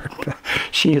 Third,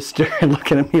 she is staring,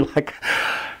 looking at me like,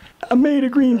 I made a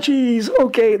green cheese.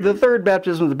 Okay, the third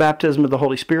baptism is the baptism of the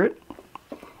Holy Spirit,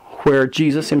 where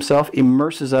Jesus himself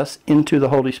immerses us into the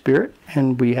Holy Spirit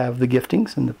and we have the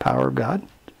giftings and the power of God.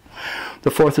 The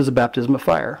fourth is the baptism of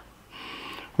fire,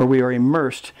 where we are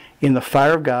immersed in the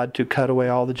fire of God to cut away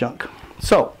all the junk.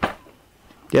 So,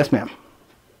 yes, ma'am.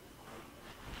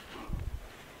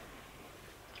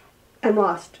 I'm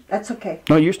lost. That's okay.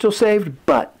 No, you're still saved,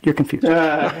 but you're confused.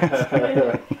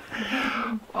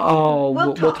 Oh,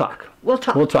 we'll talk. We'll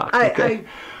talk. We'll talk. Okay.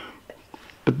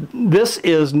 But this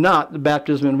is not the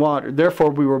baptism in water. Therefore,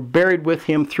 we were buried with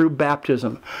him through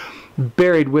baptism.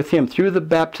 Buried with him through the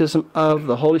baptism of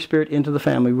the Holy Spirit into the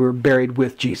family. We were buried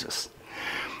with Jesus.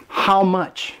 How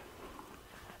much?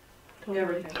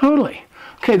 Everything. Totally.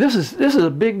 Okay, this is a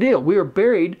big deal. We are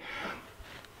buried.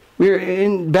 We are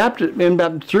in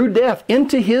baptism through death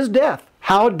into his death.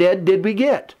 How dead did we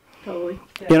get? Totally.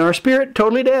 In our spirit,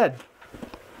 totally dead.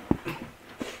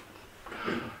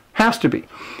 Has to be.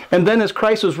 And then as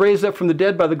Christ was raised up from the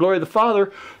dead by the glory of the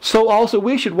Father, so also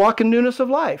we should walk in newness of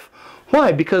life.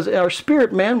 Why? Because our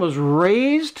spirit man was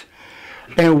raised,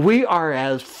 and we are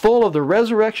as full of the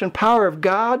resurrection power of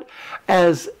God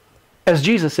as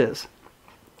Jesus is.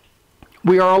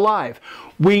 We are alive.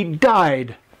 We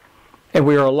died, and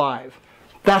we are alive.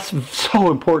 That's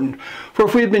so important. For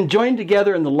if we have been joined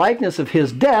together in the likeness of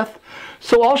his death,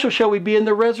 so also shall we be in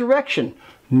the resurrection.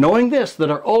 Knowing this, that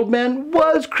our old man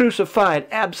was crucified,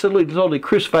 absolutely, totally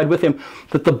crucified with him,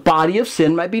 that the body of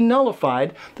sin might be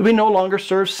nullified, that we no longer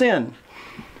serve sin.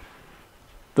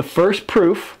 The first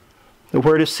proof that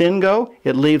where does sin go?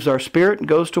 It leaves our spirit and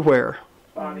goes to where?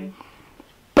 Body.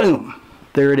 Boom!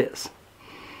 There it is.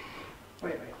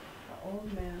 Wait. The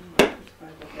old man was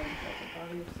crucified with him, that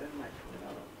the body of sin might be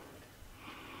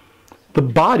nullified. The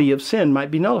body of sin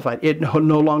might be nullified. It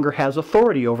no longer has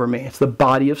authority over me. It's the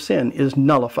body of sin is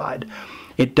nullified.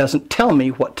 It doesn't tell me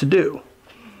what to do.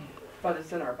 But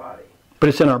it's in our body. But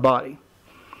it's in our body.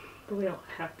 But we don't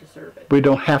have to serve it. We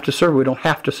don't have to serve. We don't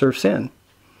have to serve sin.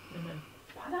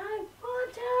 But I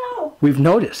want to. We've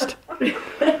noticed.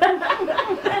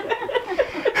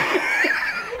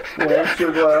 Well, I'm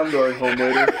sure glad I'm going home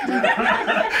later.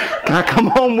 Can I come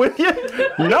home with you?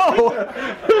 No.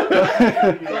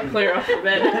 We'll clear off the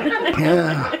bed.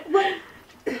 Yeah.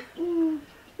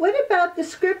 What about the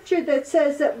scripture that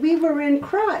says that we were in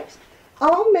Christ?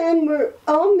 All men were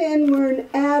in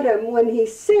Adam when he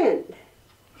sinned.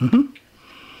 Mm-hmm.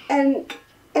 And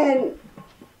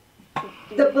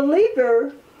the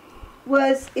believer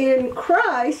was in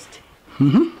Christ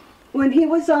Mm-hmm. when he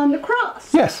was on the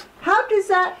cross. Yes. How does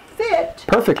that fit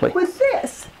Perfectly. with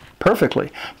this?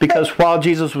 Perfectly. Because while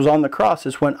Jesus was on the cross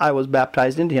is when I was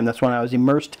baptized into him. That's when I was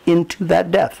immersed into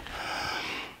that death.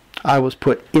 I was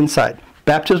put inside.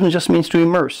 Baptism just means to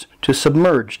immerse, to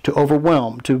submerge, to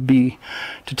overwhelm, to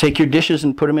take your dishes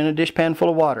and put them in a dishpan full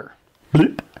of water.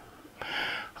 Bloop.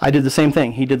 I did the same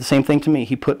thing. He did the same thing to me.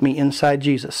 He put me inside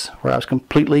Jesus, where I was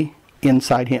completely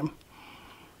inside him.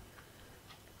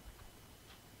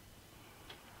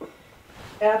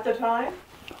 At the time?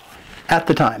 At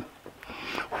the time.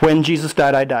 When Jesus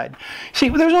died, I died. See,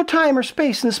 there's no time or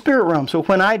space in the spirit realm. So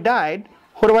when I died,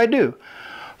 what do?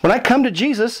 When I come to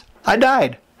Jesus, I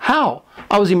died. How?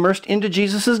 I was immersed into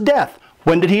Jesus' death.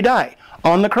 When did he die?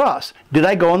 On the cross. Did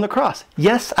I go on the cross?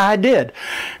 Yes, I did.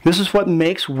 This is what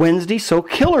makes Wednesday so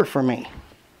killer for me.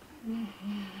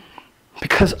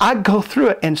 Because I go through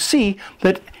it and see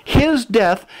that his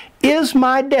death is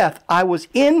my death. I was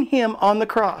in him on the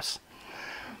cross.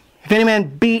 If any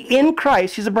man be in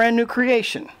Christ, he's a brand new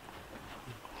creation.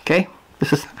 Okay?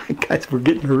 This is, guys, we're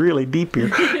getting really deep here.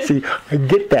 See, I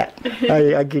get that.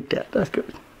 I get that. That's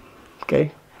good.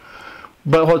 Okay?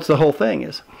 But what's the whole thing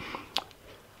is,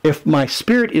 if my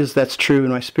spirit is that's true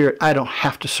in my spirit, I don't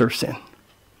have to serve sin.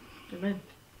 Amen.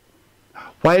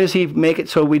 Why does he make it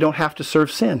so we don't have to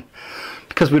serve sin?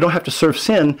 Because we don't have to serve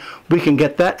sin, we can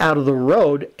get that out of the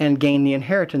road and gain the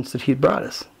inheritance that he brought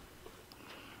us.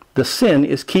 The sin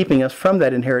is keeping us from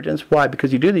that inheritance. Why?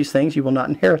 Because you do these things, you will not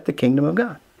inherit the kingdom of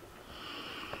God.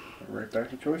 Right back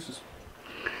to choices.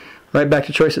 Right back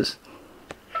to choices.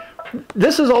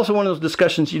 This is also one of those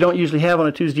discussions you don't usually have on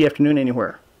a Tuesday afternoon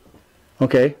anywhere.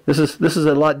 Okay? This is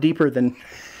a lot deeper than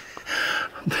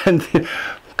the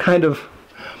kind of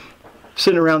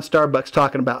sitting around Starbucks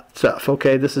talking about stuff.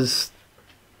 Okay? This is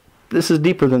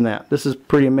deeper than that. This is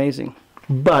pretty amazing.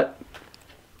 But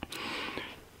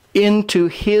into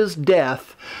his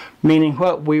death, meaning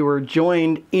what? We were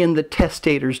joined in the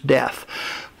testator's death.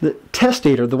 The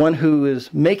testator, the one who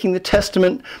is making the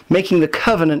testament, making the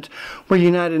covenant, we're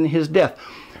united in his death.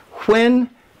 When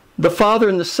the Father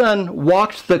and the Son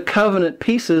walked the covenant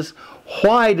pieces,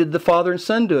 why did the Father and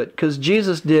Son do it? Because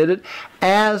Jesus did it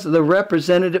as the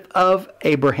representative of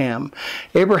Abraham.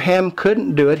 Abraham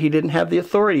couldn't do it. He didn't have the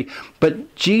authority.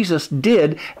 But Jesus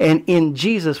did, and in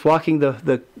Jesus walking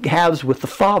the halves with the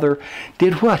Father,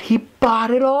 did what? He bought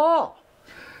it all.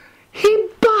 He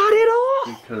bought it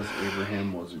all. Because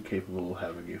Abraham wasn't capable of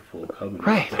having a full covenant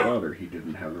Right. with the Father. He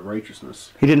didn't have the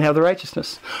righteousness. He didn't have the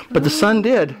righteousness. But the Son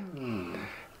did.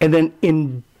 And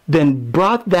then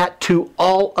brought that to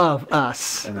all of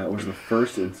us. And that was the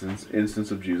first instance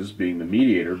of Jesus being the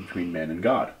mediator between man and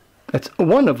God. That's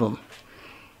one of them.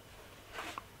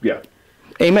 Yeah.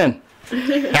 Amen.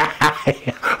 Pictures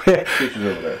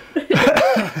over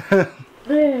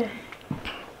there.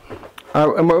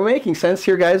 Am I making sense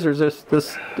here, guys? Or is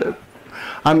this?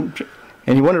 And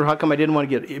you wonder how come I didn't want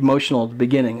to get emotional at the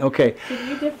beginning. Okay. Can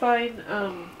you define,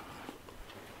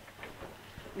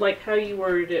 like how you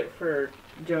worded it for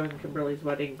Joe and Kimberly's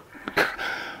wedding?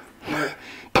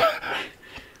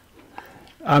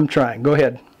 I'm trying. Go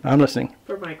ahead. I'm listening.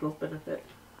 For Michael's benefit.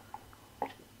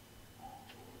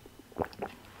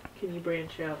 Can you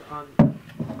branch out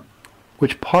on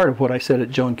Which part of what I said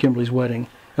at Joe and Kimberly's wedding?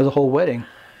 As a whole wedding.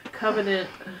 covenant,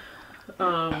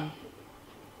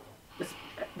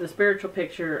 the spiritual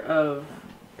picture of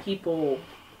people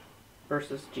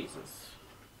versus Jesus?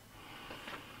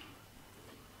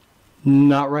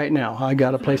 Not right now. I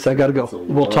got a place I got to go.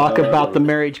 We'll talk about the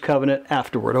marriage covenant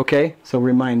afterward, okay? So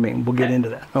remind me. We'll get into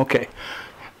that. Okay.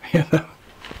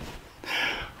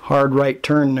 Hard right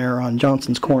turn there on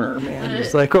Johnson's Corner, man.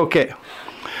 It's like, okay.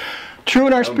 True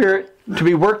in our spirit, to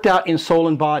be worked out in soul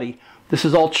and body. This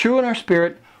is all true in our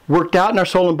spirit, worked out in our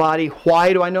soul and body.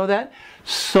 Why do I know that?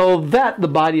 So that the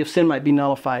body of sin might be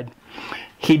nullified.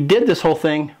 He did this whole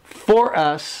thing for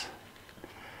us,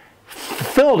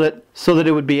 fulfilled it so that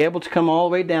it would be able to come all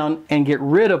the way down and get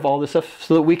rid of all this stuff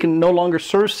so that we can no longer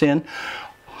serve sin.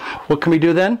 What can we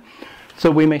do then?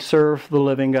 So we may serve the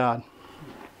living God.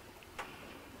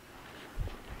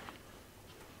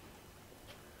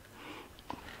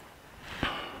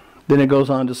 Then it goes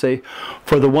on to say,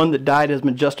 for the one that died has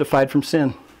been justified from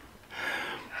sin.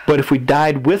 But if we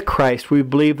died with Christ, we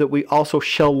believe that we also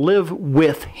shall live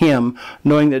with him,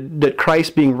 knowing that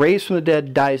Christ, being raised from the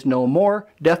dead, dies no more.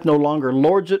 Death no longer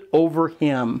lords it over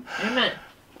him. Amen.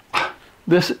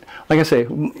 This, like I say,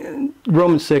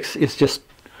 Romans 6 is just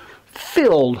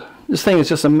filled. This thing is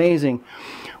just amazing.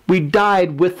 We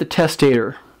died with the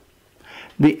testator.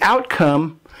 The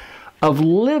outcome of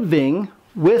living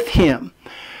with him.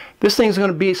 This thing is going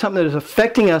to be something that is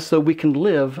affecting us so we can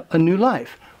live a new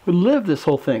life. We lived this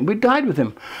whole thing. We died with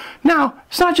him. Now,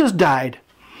 it's not just died.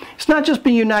 It's not just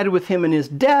being united with him in his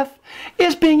death.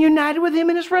 It's being united with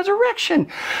him in his resurrection.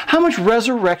 How much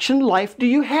resurrection life do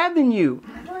you have in you?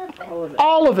 All of it.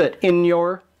 All of it in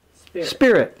your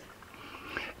spirit.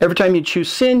 Every time you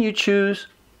choose sin, you choose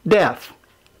death.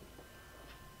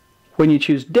 When you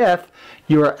choose death,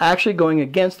 you are actually going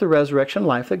against the resurrection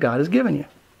life that God has given you.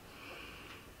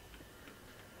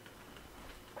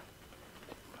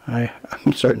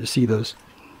 I'm starting to see those.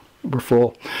 We're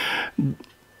full.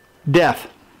 Death,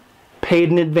 paid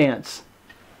in advance.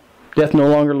 Death no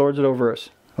longer lords it over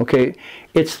us. Okay?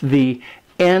 It's the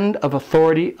end of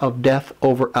authority of death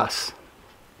over us.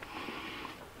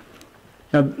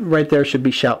 Now, right there should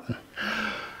be shouting.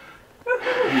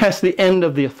 That's the end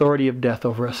of the authority of death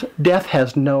over us. Death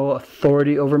has no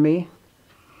authority over me.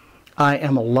 I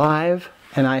am alive,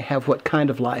 and I have what kind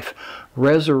of life?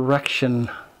 Resurrection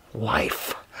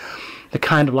life. The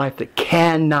kind of life that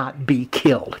cannot be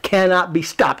killed, cannot be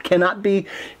stopped, nothing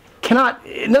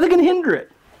can hinder it,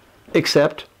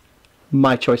 except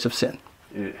my choice of sin.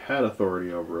 And it had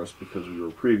authority over us because we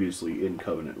were previously in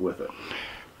covenant with it.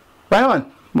 Right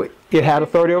on. It had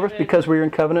authority over us because we were in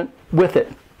covenant with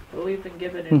it. But we've been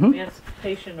given an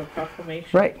emancipation of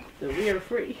proclamation Right. that we are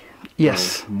free.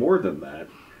 Yes. More than that.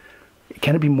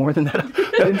 Can it be more than that?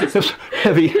 It's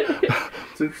heavy.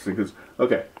 It's interesting because,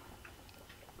 okay,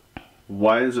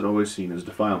 why is it always seen as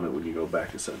defilement when you go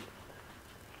back to sin?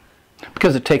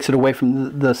 Because it takes it away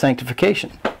from the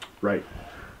sanctification. Right.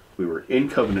 We were in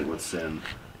covenant with sin.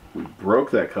 We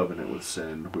broke that covenant with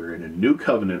sin. We were in a new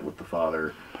covenant with the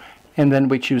Father. And then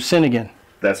we choose sin again.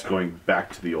 That's going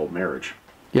back to the old marriage.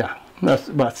 Yeah. That's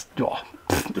oh.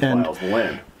 Defiles the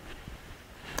land.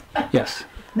 Yes.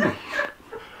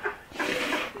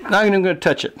 Not even going to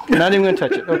touch it. Not even going to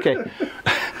touch it. Okay.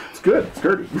 It's good. It's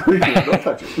dirty. Don't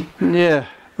touch it. Yeah.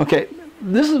 Okay.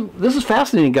 This is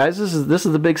fascinating, guys. This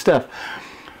is the big stuff.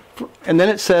 And then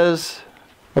it says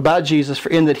about Jesus, for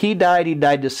in that he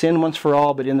died to sin once for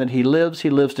all, but in that he lives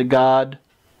to God.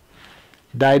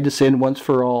 Died to sin once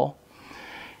for all.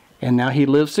 And now he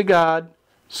lives to God,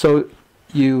 so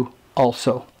you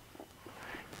also.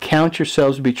 Count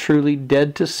yourselves to be truly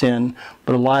dead to sin,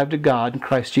 but alive to God in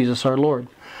Christ Jesus our Lord.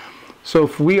 So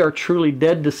if we are truly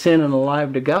dead to sin and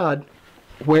alive to God,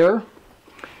 where?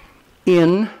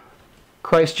 In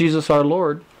Christ Jesus our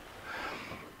Lord.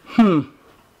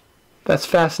 That's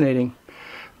fascinating.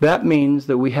 That means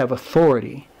that we have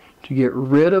authority to get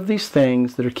rid of these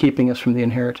things that are keeping us from the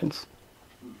inheritance.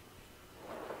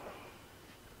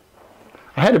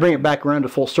 I had to bring it back around to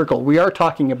full circle. We are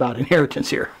talking about inheritance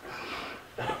here.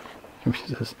 He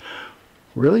says,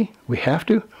 really? We have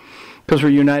to? Because we're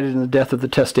united in the death of the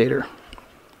testator.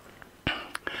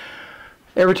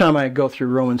 Every time I go through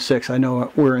Romans 6, I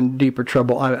know we're in deeper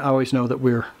trouble. I always know that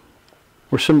we're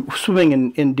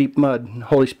swimming in deep mud,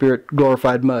 Holy Spirit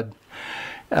glorified mud.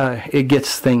 It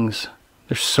gets things.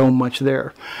 There's so much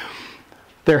there.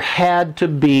 There had to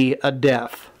be a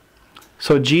death.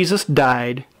 So Jesus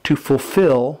died to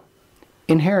fulfill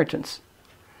inheritance.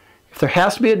 If there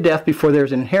has to be a death before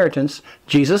there's an inheritance,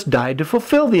 Jesus died to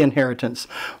fulfill the inheritance.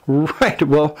 Right,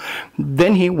 well,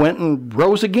 then he went and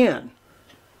rose again.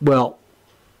 Well,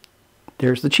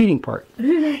 there's the cheating part.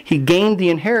 He gained the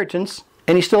inheritance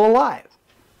and he's still alive.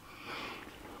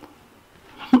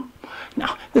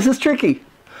 Now, this is tricky.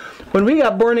 When we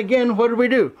got born again, what did we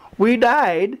do? We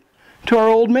died to our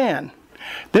old man.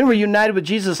 Then we're united with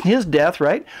Jesus in his death,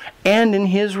 right? And in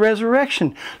his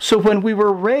resurrection. So when we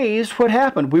were raised, what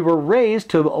happened? We were raised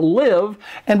to live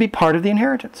and be part of the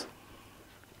inheritance.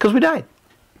 Because we died.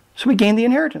 So we gained the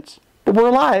inheritance. But we're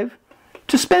alive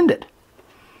to spend it.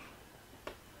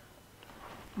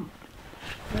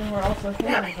 Then we're also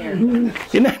human here.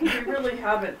 Isn't that- We really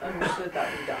haven't understood that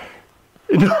we died.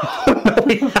 No,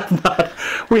 we have not.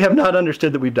 We have not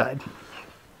understood that we've died.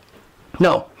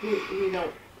 No. We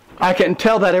don't. I can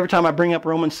tell that every time I bring up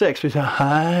Romans 6. We say,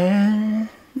 hi.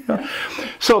 You know.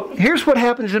 So here's what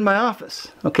happens in my office.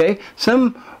 Okay,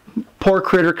 some poor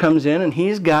critter comes in and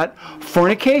he's got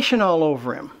fornication all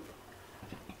over him.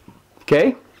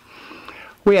 Okay,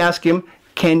 we ask him,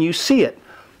 can you see it?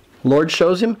 Lord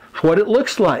shows him what it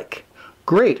looks like.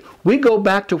 Great. We go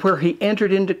back to where he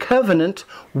entered into covenant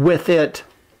with it.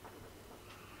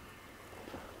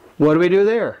 What do we do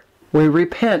there? We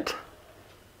repent.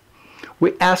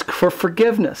 We ask for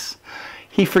forgiveness.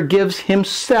 He forgives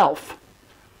himself.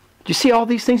 Do you see all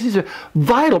these things? These are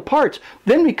vital parts.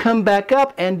 Then we come back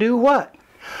up and do what?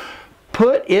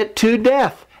 Put it to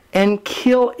death and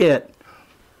kill it.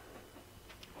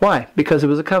 Why? Because it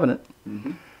was a covenant.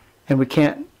 Mm-hmm. And we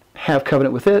can't have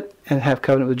covenant with it and have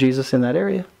covenant with Jesus in that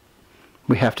area.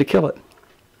 We have to kill it.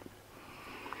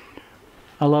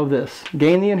 I love this.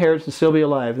 Gain the inheritance and still be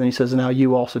alive. Then he says, now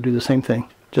you also do the same thing.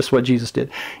 Just what Jesus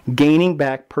did. Gaining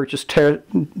back purchased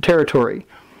territory.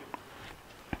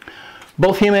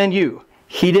 Both him and you.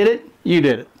 He did it, you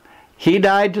did it. He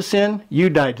died to sin, you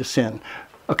died to sin.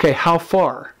 Okay, how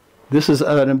far? This is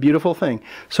a beautiful thing.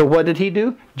 So what did he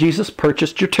do? Jesus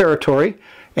purchased your territory,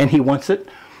 and he wants it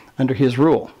under his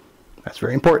rule. That's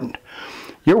very important.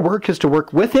 Your work is to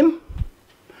work with him.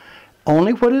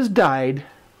 Only what has died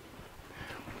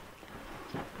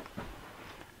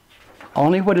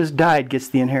gets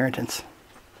the inheritance.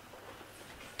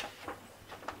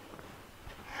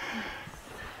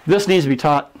 This needs to be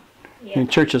taught in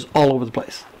churches all over the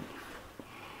place.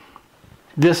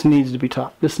 This needs to be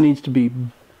taught. This needs to be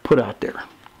put out there.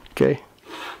 Okay?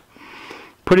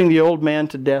 Putting the old man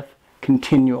to death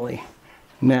continually.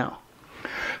 Now,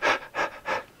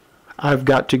 I've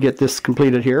got to get this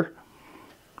completed here.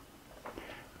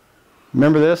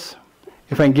 Remember this?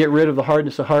 If I can get rid of the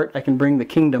hardness of heart, I can bring the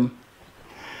kingdom.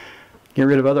 Get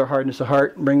rid of other hardness of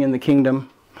heart, bring in the kingdom.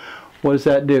 What does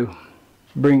that do?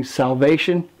 Brings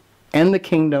salvation and the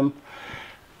kingdom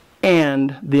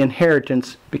and the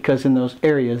inheritance, because in those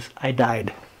areas I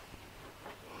died.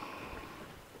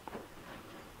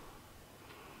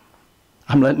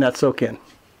 I'm letting that soak in.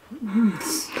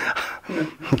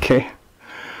 Okay.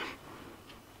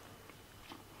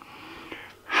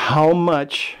 How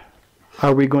much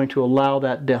are we going to allow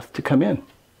that death to come in?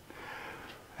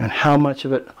 And how much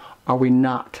of it are we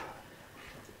not?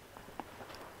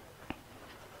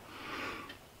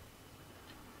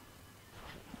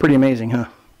 Pretty amazing, huh?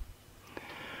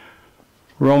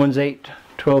 Romans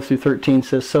 8:12 through 13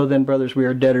 says, so then, brothers, we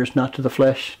are debtors not to the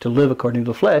flesh, to live according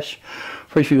to the flesh.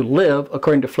 For if you live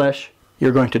according to flesh,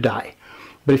 you're going to die.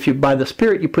 But if you, by the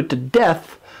Spirit, you put to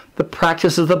death the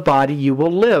practice of the body, you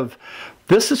will live.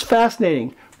 This is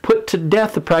fascinating. Put to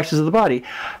death the practice of the body.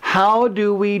 How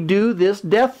do we do this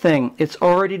death thing? It's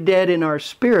already dead in our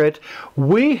spirit.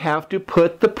 We have to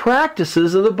put the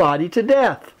practices of the body to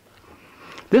death.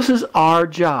 This is our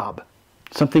job.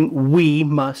 Something we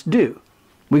must do.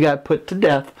 We got to put to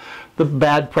death the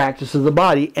bad practices of the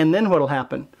body, and then what will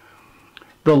happen?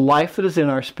 The life that is in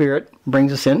our spirit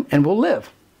brings us in, and we'll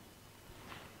live.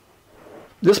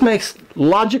 This makes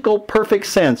logical, perfect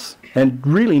sense, and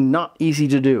really not easy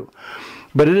to do.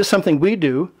 But it is something we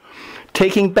do,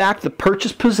 taking back the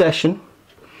purchased possession,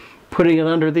 putting it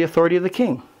under the authority of the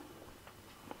king.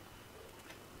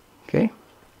 Okay?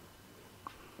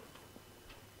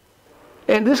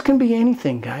 And this can be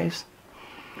anything, guys.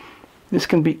 This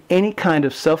can be any kind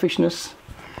of selfishness,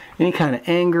 any kind of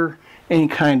anger, any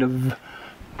kind of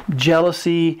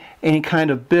jealousy, any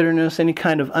kind of bitterness, any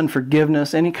kind of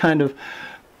unforgiveness, any kind of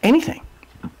anything.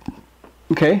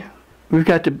 Okay? We've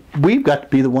got to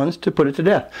be the ones to put it to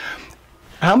death.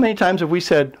 How many times have we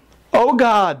said, "Oh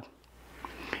God,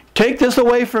 take this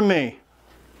away from me"?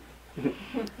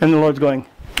 And the Lord's going,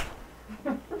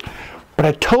 "But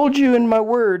I told you in my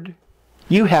word,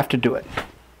 you have to do it."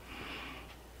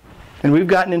 And we've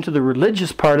gotten into the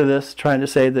religious part of this, trying to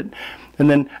say that, and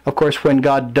then, of course, when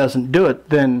God doesn't do it,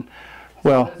 then,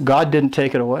 well, God didn't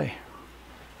take it away.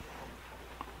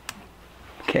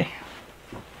 Okay?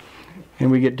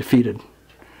 And we get defeated.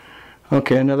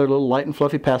 Okay, another little light and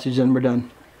fluffy passage, then we're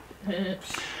done.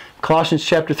 Colossians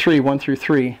chapter 3, 1 through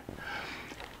 3.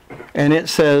 And it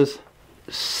says,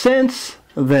 since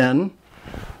then,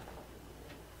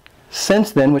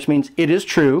 which means it is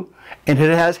true, and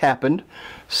it has happened,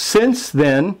 since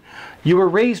then, you were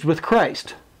raised with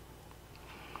Christ.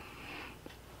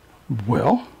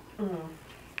 Well,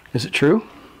 is it true?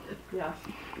 Yeah.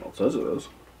 Well, it says it is.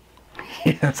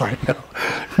 Yes, I know.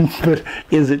 But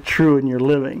is it true in your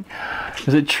living?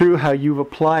 Is it true how you've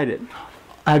applied it?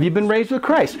 Have you been raised with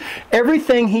Christ?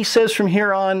 Everything he says from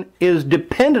here on is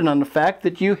dependent on the fact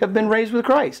that you have been raised with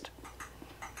Christ.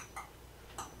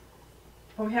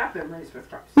 Well, we have been raised with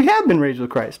Christ. We have been raised with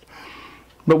Christ.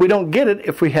 But we don't get it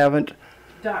if we haven't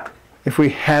Died.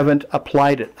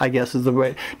 applied it, I guess is the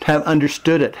way, to have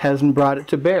understood it, hasn't brought it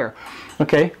to bear.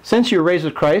 Okay, since you're raised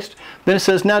with Christ, then it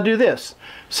says, now do this.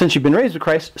 Since you've been raised with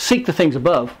Christ, seek the things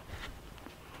above,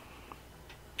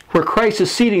 where Christ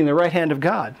is seating the right hand of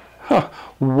God. Huh.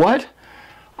 What?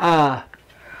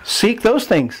 Seek those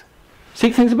things.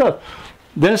 Seek things above.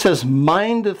 Then it says,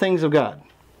 mind the things of God.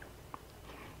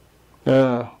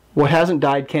 What hasn't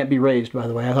died can't be raised, by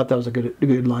the way. I thought that was a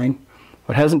good line.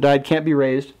 What hasn't died can't be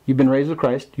raised. You've been raised with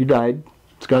Christ. You died.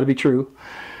 It's got to be true.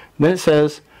 Then it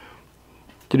says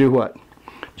to do what?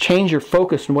 Change your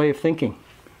focus and way of thinking.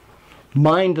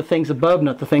 Mind the things above,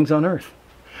 not the things on earth.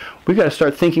 We've got to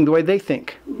start thinking the way they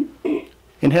think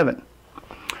in heaven.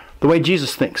 The way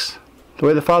Jesus thinks. The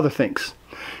way the Father thinks.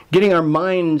 Getting our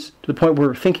minds to the point where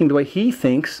we're thinking the way He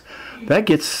thinks,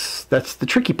 that's the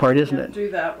tricky part, isn't it? Can't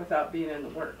do that without being in the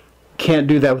Word. Can't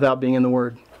do that without being in the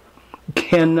Word.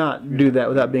 Cannot do that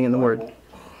without being in the Word.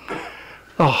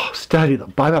 Oh, study the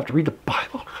Bible. I have to read the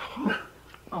Bible.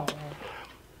 Oh.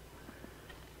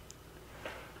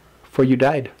 For you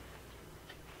died.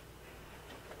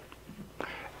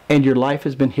 And your life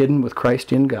has been hidden with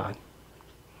Christ in God.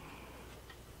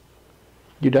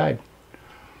 You died.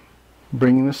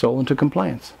 Bringing the soul into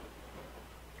compliance.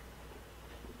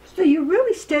 So you're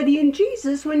really studying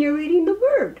Jesus when you're reading the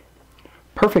Word.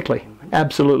 Perfectly.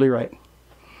 Absolutely right.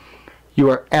 You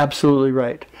are absolutely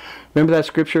right. Remember that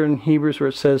scripture in Hebrews where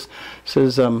it says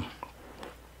also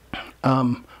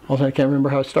I can't remember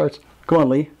how it starts. Go on,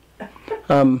 Lee.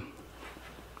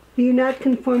 Be you not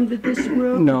conformed to this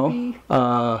world? No.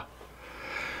 Talk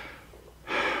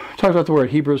about the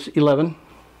word. Hebrews 11.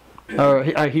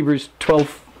 Hebrews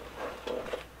 12.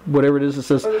 Whatever it is, it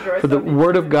says, for the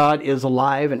word of God is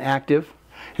alive and active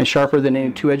and sharper than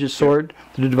any two-edged sword,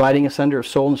 the dividing asunder of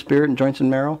soul and spirit and joints and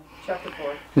marrow. Chapter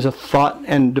 4. Is a thought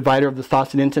and divider of the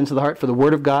thoughts and intents of the heart. For the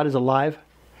word of God is alive.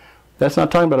 That's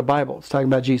not talking about a Bible. It's talking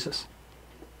about Jesus.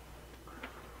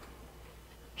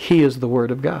 He is the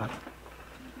word of God.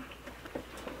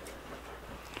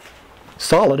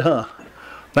 Solid, huh?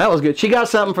 That was good. She got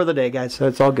something for the day, guys, so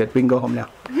it's all good. We can go home now.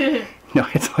 No,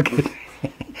 it's all good.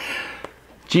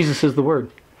 Jesus is the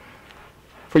Word.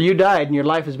 For you died, and your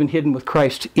life has been hidden with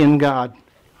Christ in God,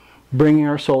 bringing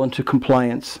our soul into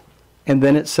compliance. And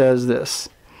then it says this,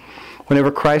 whenever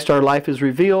Christ our life is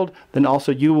revealed, then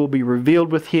also you will be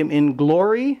revealed with Him in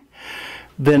glory.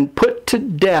 Then put to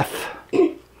death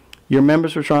your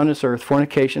members which are on this earth,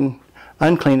 fornication,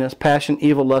 uncleanness, passion,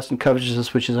 evil, lust, and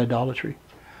covetousness, which is idolatry.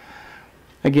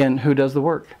 Again, who does the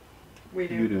work? We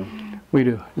do. You do. We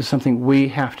do. It's something we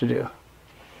have to do.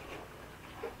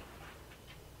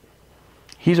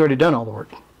 He's already done all the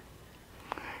work.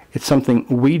 It's something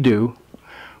we do.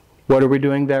 What are we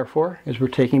doing there for? Is we're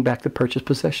taking back the purchased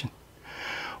possession.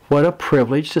 What a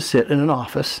privilege to sit in an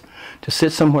office, to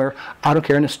sit somewhere, I don't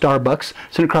care, in a Starbucks,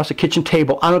 sit across a kitchen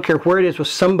table, I don't care where it is, with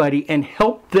somebody and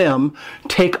help them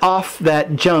take off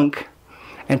that junk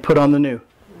and put on the new.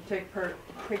 Take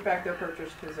back their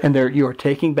purchase possession. And you are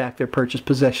taking back their purchased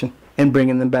possession and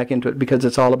bringing them back into it, because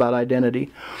it's all about identity.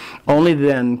 Only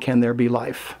then can there be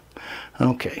life.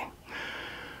 Okay.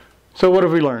 So what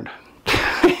have we learned?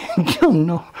 Oh,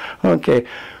 no. Okay.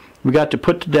 We got to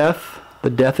put to death the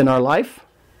death in our life.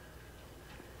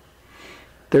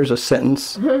 There's a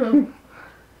sentence. We've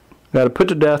got to put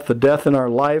to death the death in our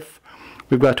life.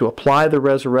 We've got to apply the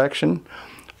resurrection.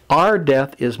 Our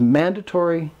death is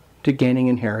mandatory to gaining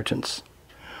inheritance.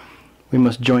 We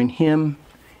must join him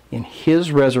in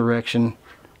his resurrection,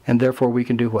 and therefore we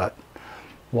can do what?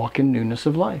 Walk in newness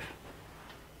of life.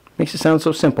 Makes it sound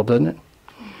so simple, doesn't it?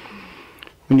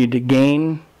 We need to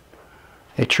gain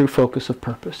a true focus of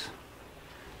purpose.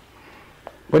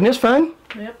 Wasn't this fun?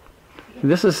 Yep.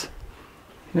 This is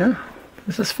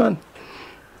fun.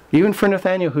 Even for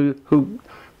Nathaniel, who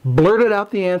blurted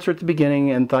out the answer at the beginning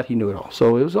and thought he knew it all.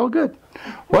 So it was all good.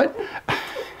 What?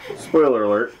 Spoiler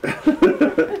alert.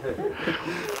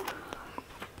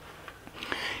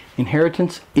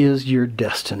 Inheritance is your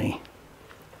destiny.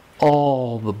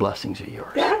 All the blessings are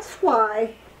yours. That's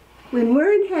why when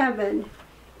we're in heaven,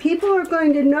 people are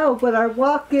going to know what our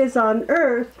walk is on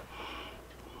earth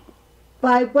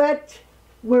by what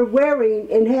we're wearing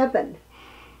in heaven.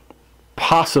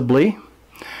 Possibly.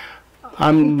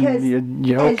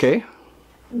 Okay.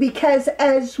 Because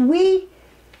as we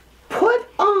put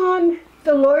on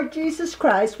the Lord Jesus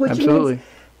Christ, which Absolutely.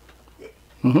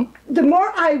 means the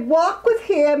more I walk with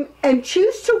him and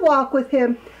choose to walk with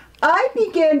him, I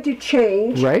begin to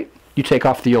change. Right? You take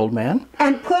off the old man.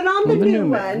 And put on the new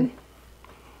man. one.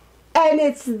 And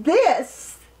it's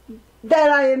this that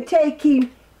I am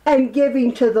taking and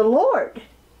giving to the Lord.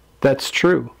 That's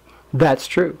true. That's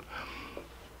true.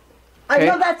 I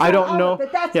know that's I not don't all know. of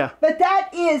it, but Yeah. but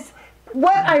that is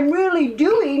what I'm really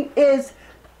doing. Is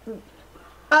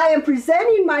I am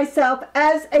presenting myself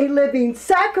as a living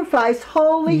sacrifice,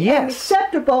 holy and Yes.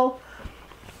 acceptable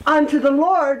unto the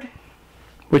Lord.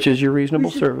 Which is your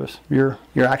reasonable service, your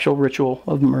actual ritual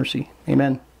of mercy.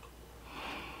 Amen.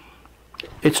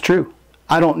 It's true.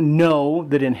 I don't know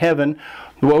that in heaven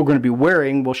what we're going to be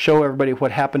wearing will show everybody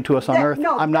what happened to us on earth.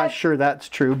 No, I'm not sure that's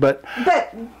true, but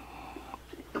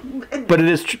But it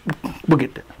is true. We'll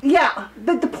get there. yeah,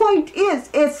 but the point is,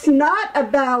 it's not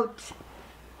about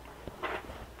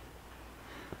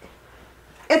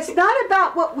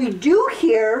what we do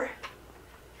here,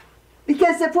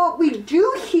 because if what we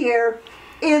do here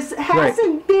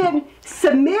hasn't been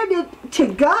submitted to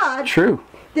God, True.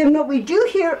 then what we do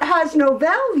here has no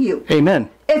value. Amen.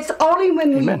 It's only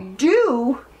when Amen. we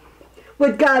do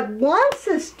what God wants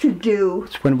us to do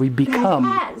It's when we that become.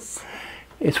 has.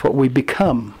 It's what we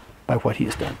become by what he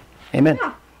has done. Amen.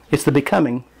 Yeah. It's the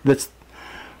becoming that's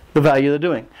the value of the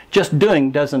doing. Just doing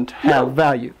doesn't have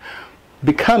value.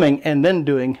 Becoming and then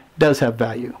doing does have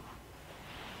value.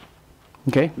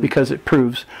 Okay? Because it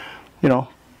proves,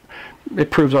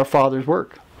 it proves our Father's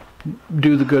work.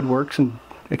 Do the good works and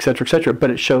et cetera,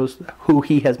 but it shows who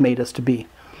he has made us to be.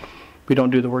 We don't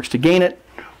do the works to gain it,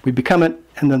 we become it,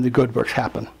 and then the good works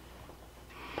happen.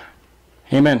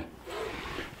 Amen.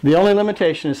 The only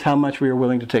limitation is how much we are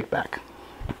willing to take back.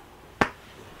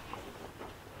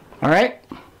 All right?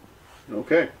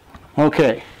 Okay.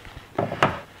 Okay.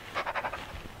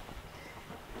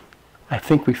 I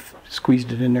think we've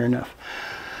squeezed it in there enough.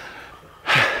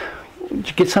 Did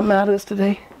you get something out of this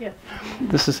today? Yes.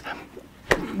 This is...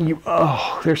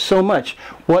 there's so much.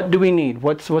 What do we need?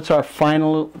 What's our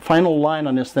final line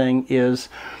on this thing is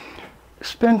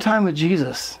spend time with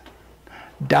Jesus.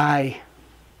 Die.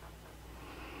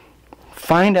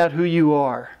 Find out who you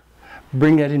are.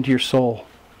 Bring that into your soul.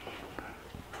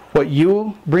 What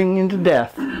you bring into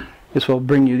death is what will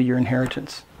bring you to your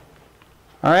inheritance.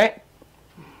 All right?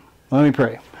 Let me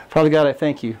pray. Father God, I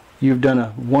thank you. You've done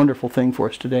a wonderful thing for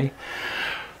us today.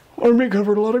 Lord, we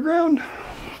covered a lot of ground.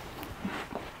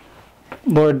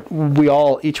 Lord,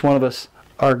 each one of us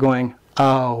are going,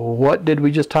 oh, what did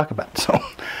we just talk about? So,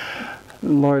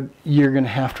 Lord, you're going to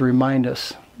have to remind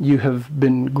us. You have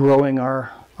been growing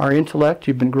our intellect.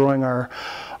 You've been growing our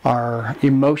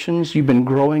emotions. You've been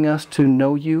growing us to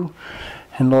know you.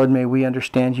 And Lord, may we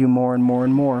understand you more and more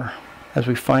and more. as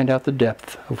we find out the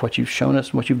depth of what you've shown us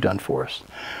and what you've done for us.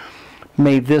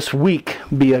 May this week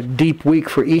be a deep week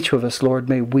for each of us, Lord.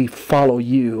 May we follow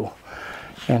you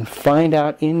and find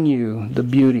out in you the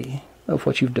beauty of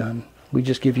what you've done. We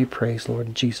just give you praise, Lord,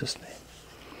 in Jesus'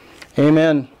 name.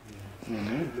 Amen.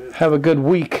 Amen. Have a good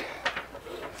week.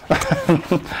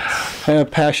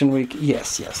 Passion Week.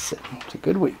 Yes. It's a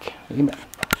good week. Amen.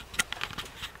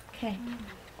 Okay.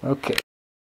 Okay.